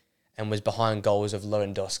Messi, and was behind goals of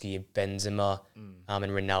Lewandowski, Benzema, and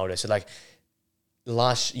Ronaldo. So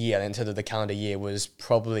last year, in terms of the calendar year, was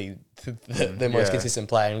probably the most consistent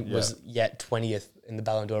player, and was yet 20th in the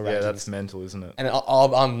Ballon d'Or rankings. Yeah, that's mental, isn't it? And I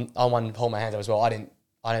want to hold my hands up as well. I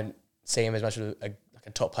didn't see him as much of a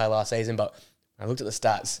top player last season, but when I looked at the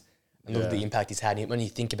stats and looked at the impact he's had, and when you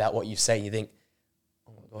think about what you've seen, you think,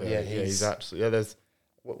 he's absolutely there's.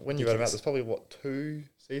 When you read about, there's probably 2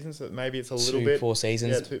 seasons that maybe it's a little bit 4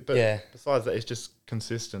 seasons. Besides that, it's just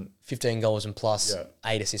consistent. 15 goals and plus,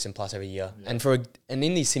 8 assists and plus every year. Yeah. And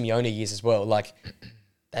in these Simeone years as well, they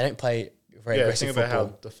don't play very aggressive think football.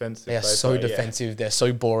 About how defensive they are so defensive. Yeah. They're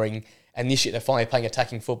so boring. And this year they're finally playing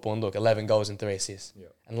attacking football. And look, 11 goals and 3 assists. Yeah.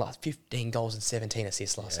 And 15 goals and 17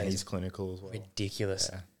 assists last season. He's clinical as well.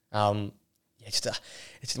 Ridiculous. Yeah. It's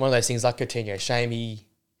just one of those things like Coutinho. Shame he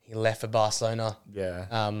left for Barcelona. Yeah.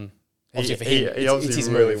 Obviously for him, he obviously it's his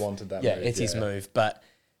really move. wanted that. Yeah, move. It's his move. But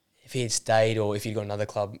if he had stayed, or if he'd got another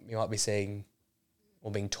club, you might be seeing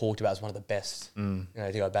or being talked about as one of the best. To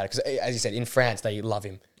go about it, because as you said, in France they love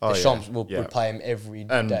him. The Champs would play him every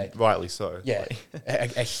day, and rightly so. Yeah,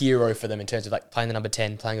 a hero for them in terms of playing the number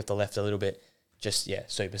 10, playing with the left a little bit. Just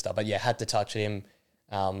superstar. But had to touch him.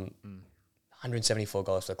 174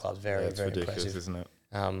 goals for the club. Very ridiculous, impressive, isn't it?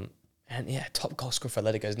 And top goal scorer for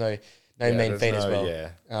Atletico is no mean feat as well. Yeah.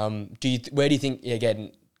 Where do you think,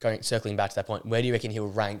 again, circling back to that point, where do you reckon he'll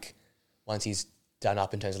rank once he's done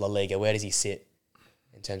up in terms of La Liga? Where does he sit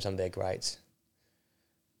in terms of some of their grades?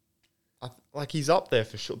 He's up there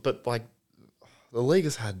for sure, but the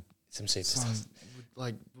Liga's had some superstars,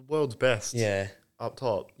 the world's best. Yeah, up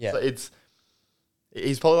top. Yeah, so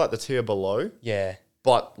he's probably the tier below. Yeah,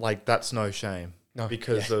 but that's no shame. No,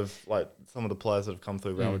 because of some of the players that have come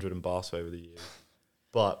through Real Madrid and Barca over the years.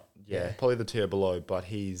 But probably the tier below. But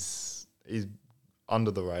he's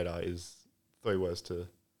under the radar is 3 words to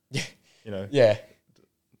think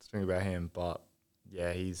about him. But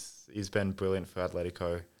he's been brilliant for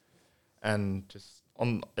Atletico, and just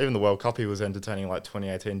on even the World Cup he was entertaining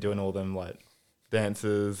 2018, doing all them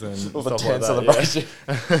dances and all the stuff like celebration.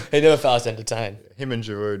 that. He never fails to entertain. Him and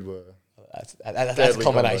Giroud were That's a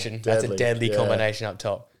combination. That's a deadly yeah. combination up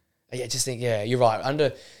top. Yeah, just think. Yeah, you're right.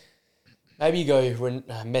 Under maybe you go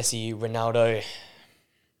Messi, Ronaldo.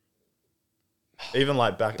 Even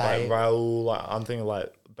like back like Raul. Like I'm thinking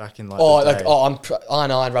like back in like I'm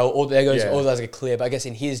R9 Raul. All there goes. All those are clear. But I guess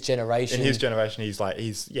in his generation, he's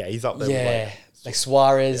up there. Yeah, with like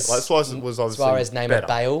Suarez. Yeah, like Suarez was obviously Suarez, Neymar,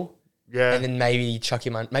 Bale. Yeah, and then maybe chuck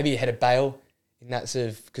him on. Maybe ahead of Bale in that sort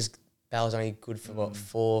of because Bale's only good for what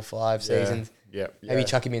 4 or 5 seasons. Yeah, maybe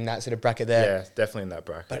chuck him in that sort of bracket there. Yeah, definitely in that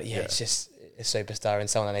bracket. But it's just a superstar and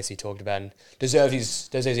someone that needs to be talked about and deserves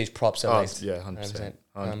his props at least. Yeah, 100%.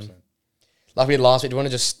 100%. Like we did last week, do you want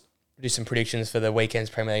to just do some predictions for the weekend's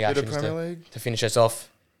Premier League action to finish us off?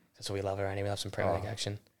 That's what we love around here. We love some Premier League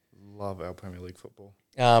action. Love our Premier League football.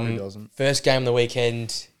 Who doesn't? First game of the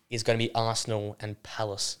weekend is going to be Arsenal and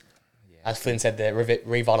Palace. As Flynn said, the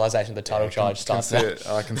revitalisation of the title charge starts now.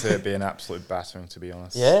 I can see it be an absolute battering, to be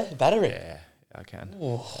honest. Yeah? Battering? Yeah, I can.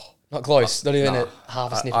 Ooh, not close. Not even at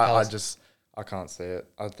half a sniff of Palace. I can't see it.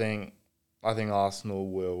 I think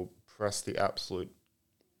Arsenal will press the absolute...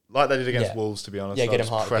 Like they did against Wolves, to be honest. Yeah, get them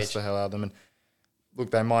hard. Press the hell out of them. And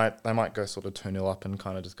look, they might go sort of 2-0 up and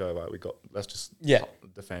kind of just go, right, let's just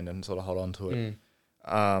defend and sort of hold on to it.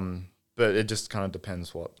 But it just kind of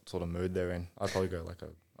depends what sort of mood they're in. I'd probably go like a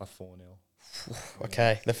 4-0.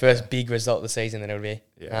 Okay, the first big result of the season then it would be.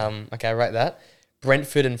 Yeah. Okay, I rate that.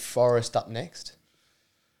 Brentford and Forest up next.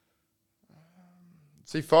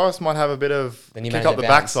 See, Forest might have a bit of kick up the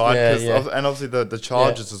backside, and obviously the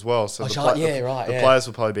charges as well. So the players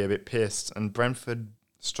will probably be a bit pissed. And Brentford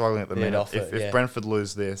struggling at the minute. If Brentford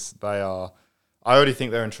lose this, they are. I already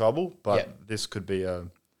think they're in trouble, but this could be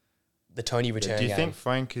the Tony return. Do you think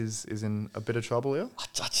Frank is in a bit of trouble here?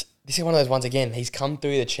 This is one of those ones again. He's come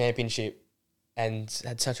through the championship and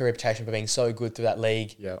had such a reputation for being so good through that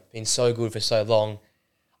league. Yeah, been so good for so long.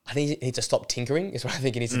 I think he needs to stop tinkering is what I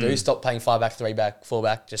think he needs to do. Stop playing 5 back, 3 back, 4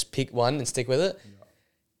 back. Just pick one and stick with it. Yeah.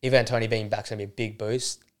 Even Tony being back is going to be a big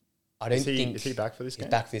boost. Is he back for this game?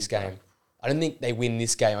 He's back for this game. I don't think they win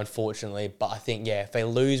this game, unfortunately. But I think, if they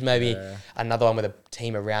lose maybe another one with a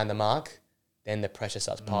team around the mark, then the pressure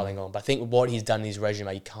starts piling on. But I think what he's done in his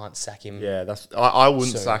resume, you can't sack him. Yeah, I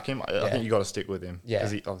wouldn't sack him. I think you got to stick with him. Yeah.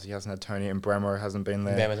 Because he obviously hasn't had Tony and Bremer hasn't been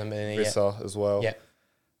there. Bremer hasn't been there Visser as well. Yeah.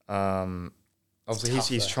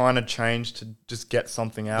 Obviously, he's trying to change to just get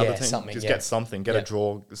something out of the team. Get something, get a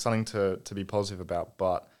draw, something to be positive about.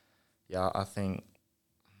 But, I think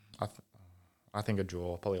a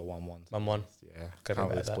draw, probably a 1-1. 1-1. Yeah, can't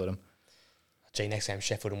really split them. Gee, next game,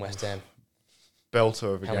 Sheffield and West Ham.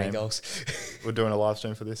 Belter of a game. How many goals? We're doing a live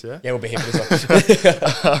stream for this, yeah? Yeah, we'll be here for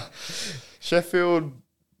this one. Sheffield,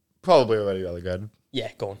 probably already relegated.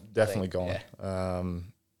 Yeah, gone. Definitely gone. Yeah.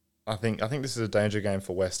 I think this is a danger game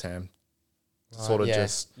for West Ham. Sort of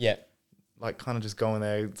like kind of just going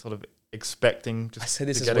there, sort of expecting just to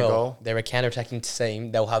get a goal. They're a counter-attacking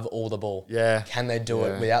team. They'll have all the ball. Yeah. Can they do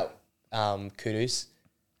it without Kudus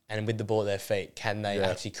and with the ball at their feet? Can they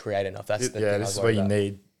actually create enough? That's the thing. This is where you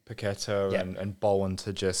need Paqueta and Bowen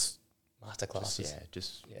to just masterclasses.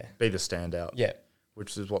 Just be the standout. Yeah.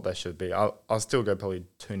 Which is what they should be. I'll still go probably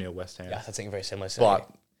 2-0 West Ham. Yeah, I think very similar. But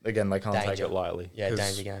again, they can't take it lightly. Yeah,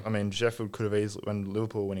 danger game. I mean, Sheffield could have easily, when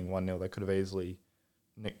Liverpool were winning 1-0, they could have easily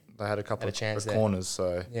they had a couple of corners.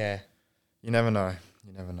 So you never know.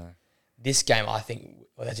 This game, I think,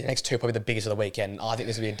 the next two probably the biggest of the weekend. I think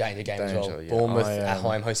this will be a danger game as well. Yeah. Bournemouth at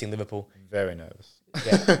home hosting Liverpool. Very nervous.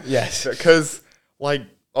 Yeah. Yes. Because,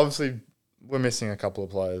 obviously, we're missing a couple of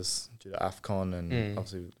players due to AFCON, and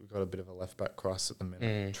obviously we've got a bit of a left-back crisis at the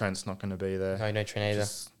minute. Trent's not going to be there. No Trent either.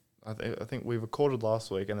 I think we recorded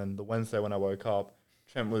last week, and then the Wednesday when I woke up,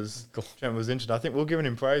 Trent was injured. I think we're giving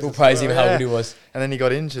him praise. We'll praise him how good he was. And then he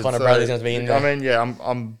got injured. Conor Bradley's going to be in there. I mean,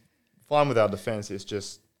 I'm fine with our defence. It's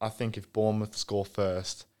just I think if Bournemouth score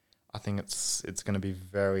first, I think it's going to be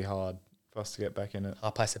very hard for us to get back in it.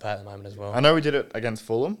 Our place to play at the moment as well. I know we did it against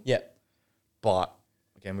Fulham. Yeah. But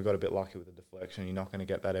again, we got a bit lucky with the deflection. You're not going to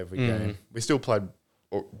get that every game. We still played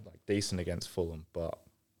decent against Fulham, but.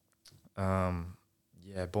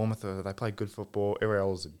 Bournemouth, they play good football.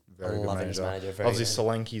 Iriel's a very good manager. Obviously,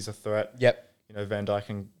 Solanke's a threat. Yep. Van Dijk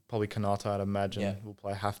and probably Kanata, I'd imagine,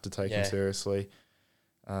 will have to take him seriously.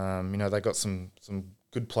 They got some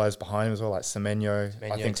good players behind him as well, like Semenyo.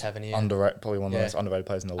 I think underrated, probably one of the most underrated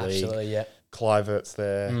players in the league. Absolutely, yeah. Clivert's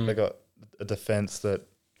there. They got a defence that,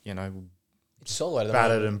 solid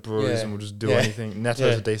battered and bruised and will just do anything.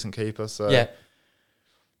 Neto's a decent keeper, so...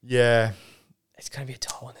 Yeah. It's going to be a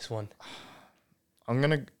tough one, this one.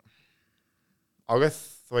 I'll go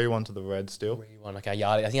 3-1 to the Reds still. 3-1. Okay,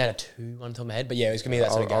 yeah, I think I had a 2-1 on top of my head, but yeah, it was gonna be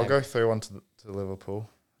that sort of game. I'll go 3-1 to Liverpool.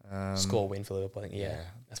 Score win for Liverpool. I think. Yeah,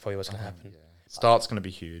 that's probably what's gonna happen. Yeah. Start's gonna be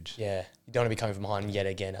huge. Yeah, you don't want to be coming from behind yet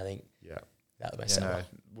again. I think. Yeah. That would be so.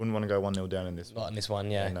 Wouldn't want to go 1-0 down in this. Not in this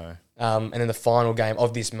one. Yeah. No. And then the final game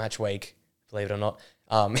of this match week, believe it or not,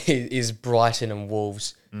 is Brighton and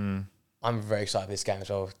Wolves. I'm very excited for this game as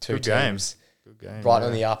well. Two Good teams. Good game. Brighton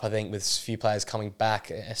on the up, I think, with a few players coming back.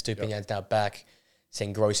 Estupiñán's now back.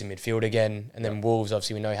 Seeing Gross in midfield again. And then Wolves,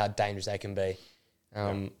 obviously, we know how dangerous they can be.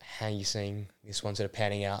 How are you seeing this one sort of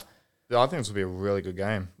panning out? Yeah, I think this will be a really good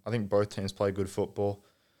game. I think both teams play good football.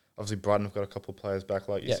 Obviously, Brighton have got a couple of players back,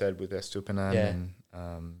 like you said, with Estupiñán.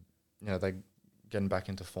 And, they're getting back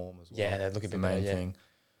into form as well. Yeah, they're looking a bit better, thing.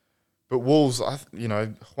 But Wolves,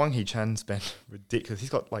 Hwang Hee-chan's been ridiculous. He's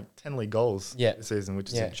got like 10 league goals this season, which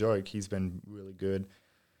is a joke. He's been really good.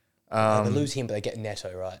 They lose him, but they get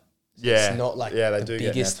Neto, right? So it's not like they the do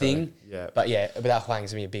biggest get Neto. thing. Yeah. But without Hwang,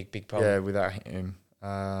 it's going to be a big problem. Yeah, without him.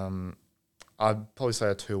 I'd probably say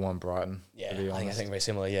a 2-1 Brighton. Yeah, to be honest. I think very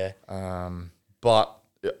similar, yeah. But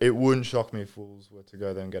it wouldn't shock me if Wolves were to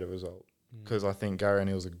go there and get a result, because I think Gary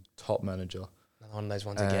O'Neill's a top manager. One of those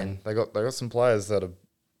ones again. They got some players that are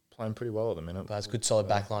playing pretty well at the minute. But it's a good solid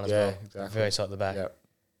back line as well. Exactly. Very solid at the back. Yeah.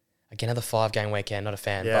 Again, another 5-game weekend. Not a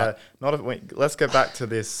fan. Yeah, let's get back to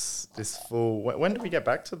this full. When do we get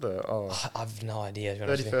back to the? I've no idea.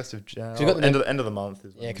 31st of January. End of the month.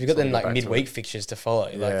 Yeah, because we've got them like midweek fixtures to follow.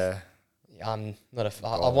 I'm not a.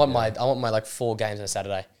 I want my like 4 games on a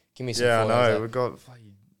Saturday. Give me some. Yeah, I know. We've got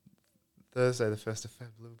Thursday, the 1st of Feb,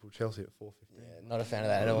 Liverpool, Chelsea at 4:15. Yeah, not a fan of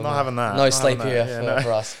that at all. Not having that. No sleep here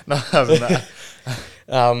for us. Not having that.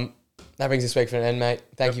 That brings this week for an end, mate.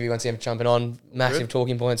 Thank you once again for jumping on. Massive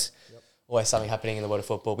talking points. Yep. Always something happening in the world of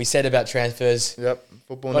football. We said about transfers. Yep.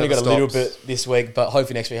 Football only never got a little stops. bit this week, but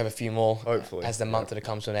hopefully next week we have a few more. Hopefully. As the month that it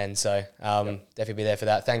comes to an end. So definitely be there for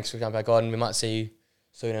that. Thanks for jumping back on. We might see you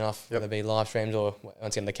soon enough, whether it be live streams or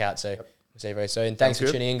once again the couch. So we'll see you very soon. Thanks for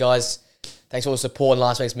tuning in, guys. Thanks for all the support in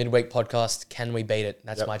last week's midweek podcast. Can we beat it?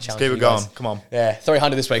 That's my challenge. Let's keep it going. Come on. Yeah,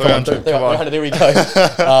 300 this week. 300. Come on. 300. There we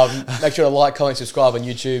go. Make sure to like, comment, subscribe on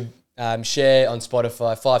YouTube. Share on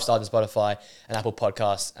Spotify, 5 stars on Spotify and Apple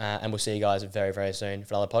Podcasts. And we'll see you guys very, very soon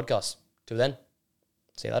for another podcast. Till then,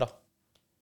 see you later.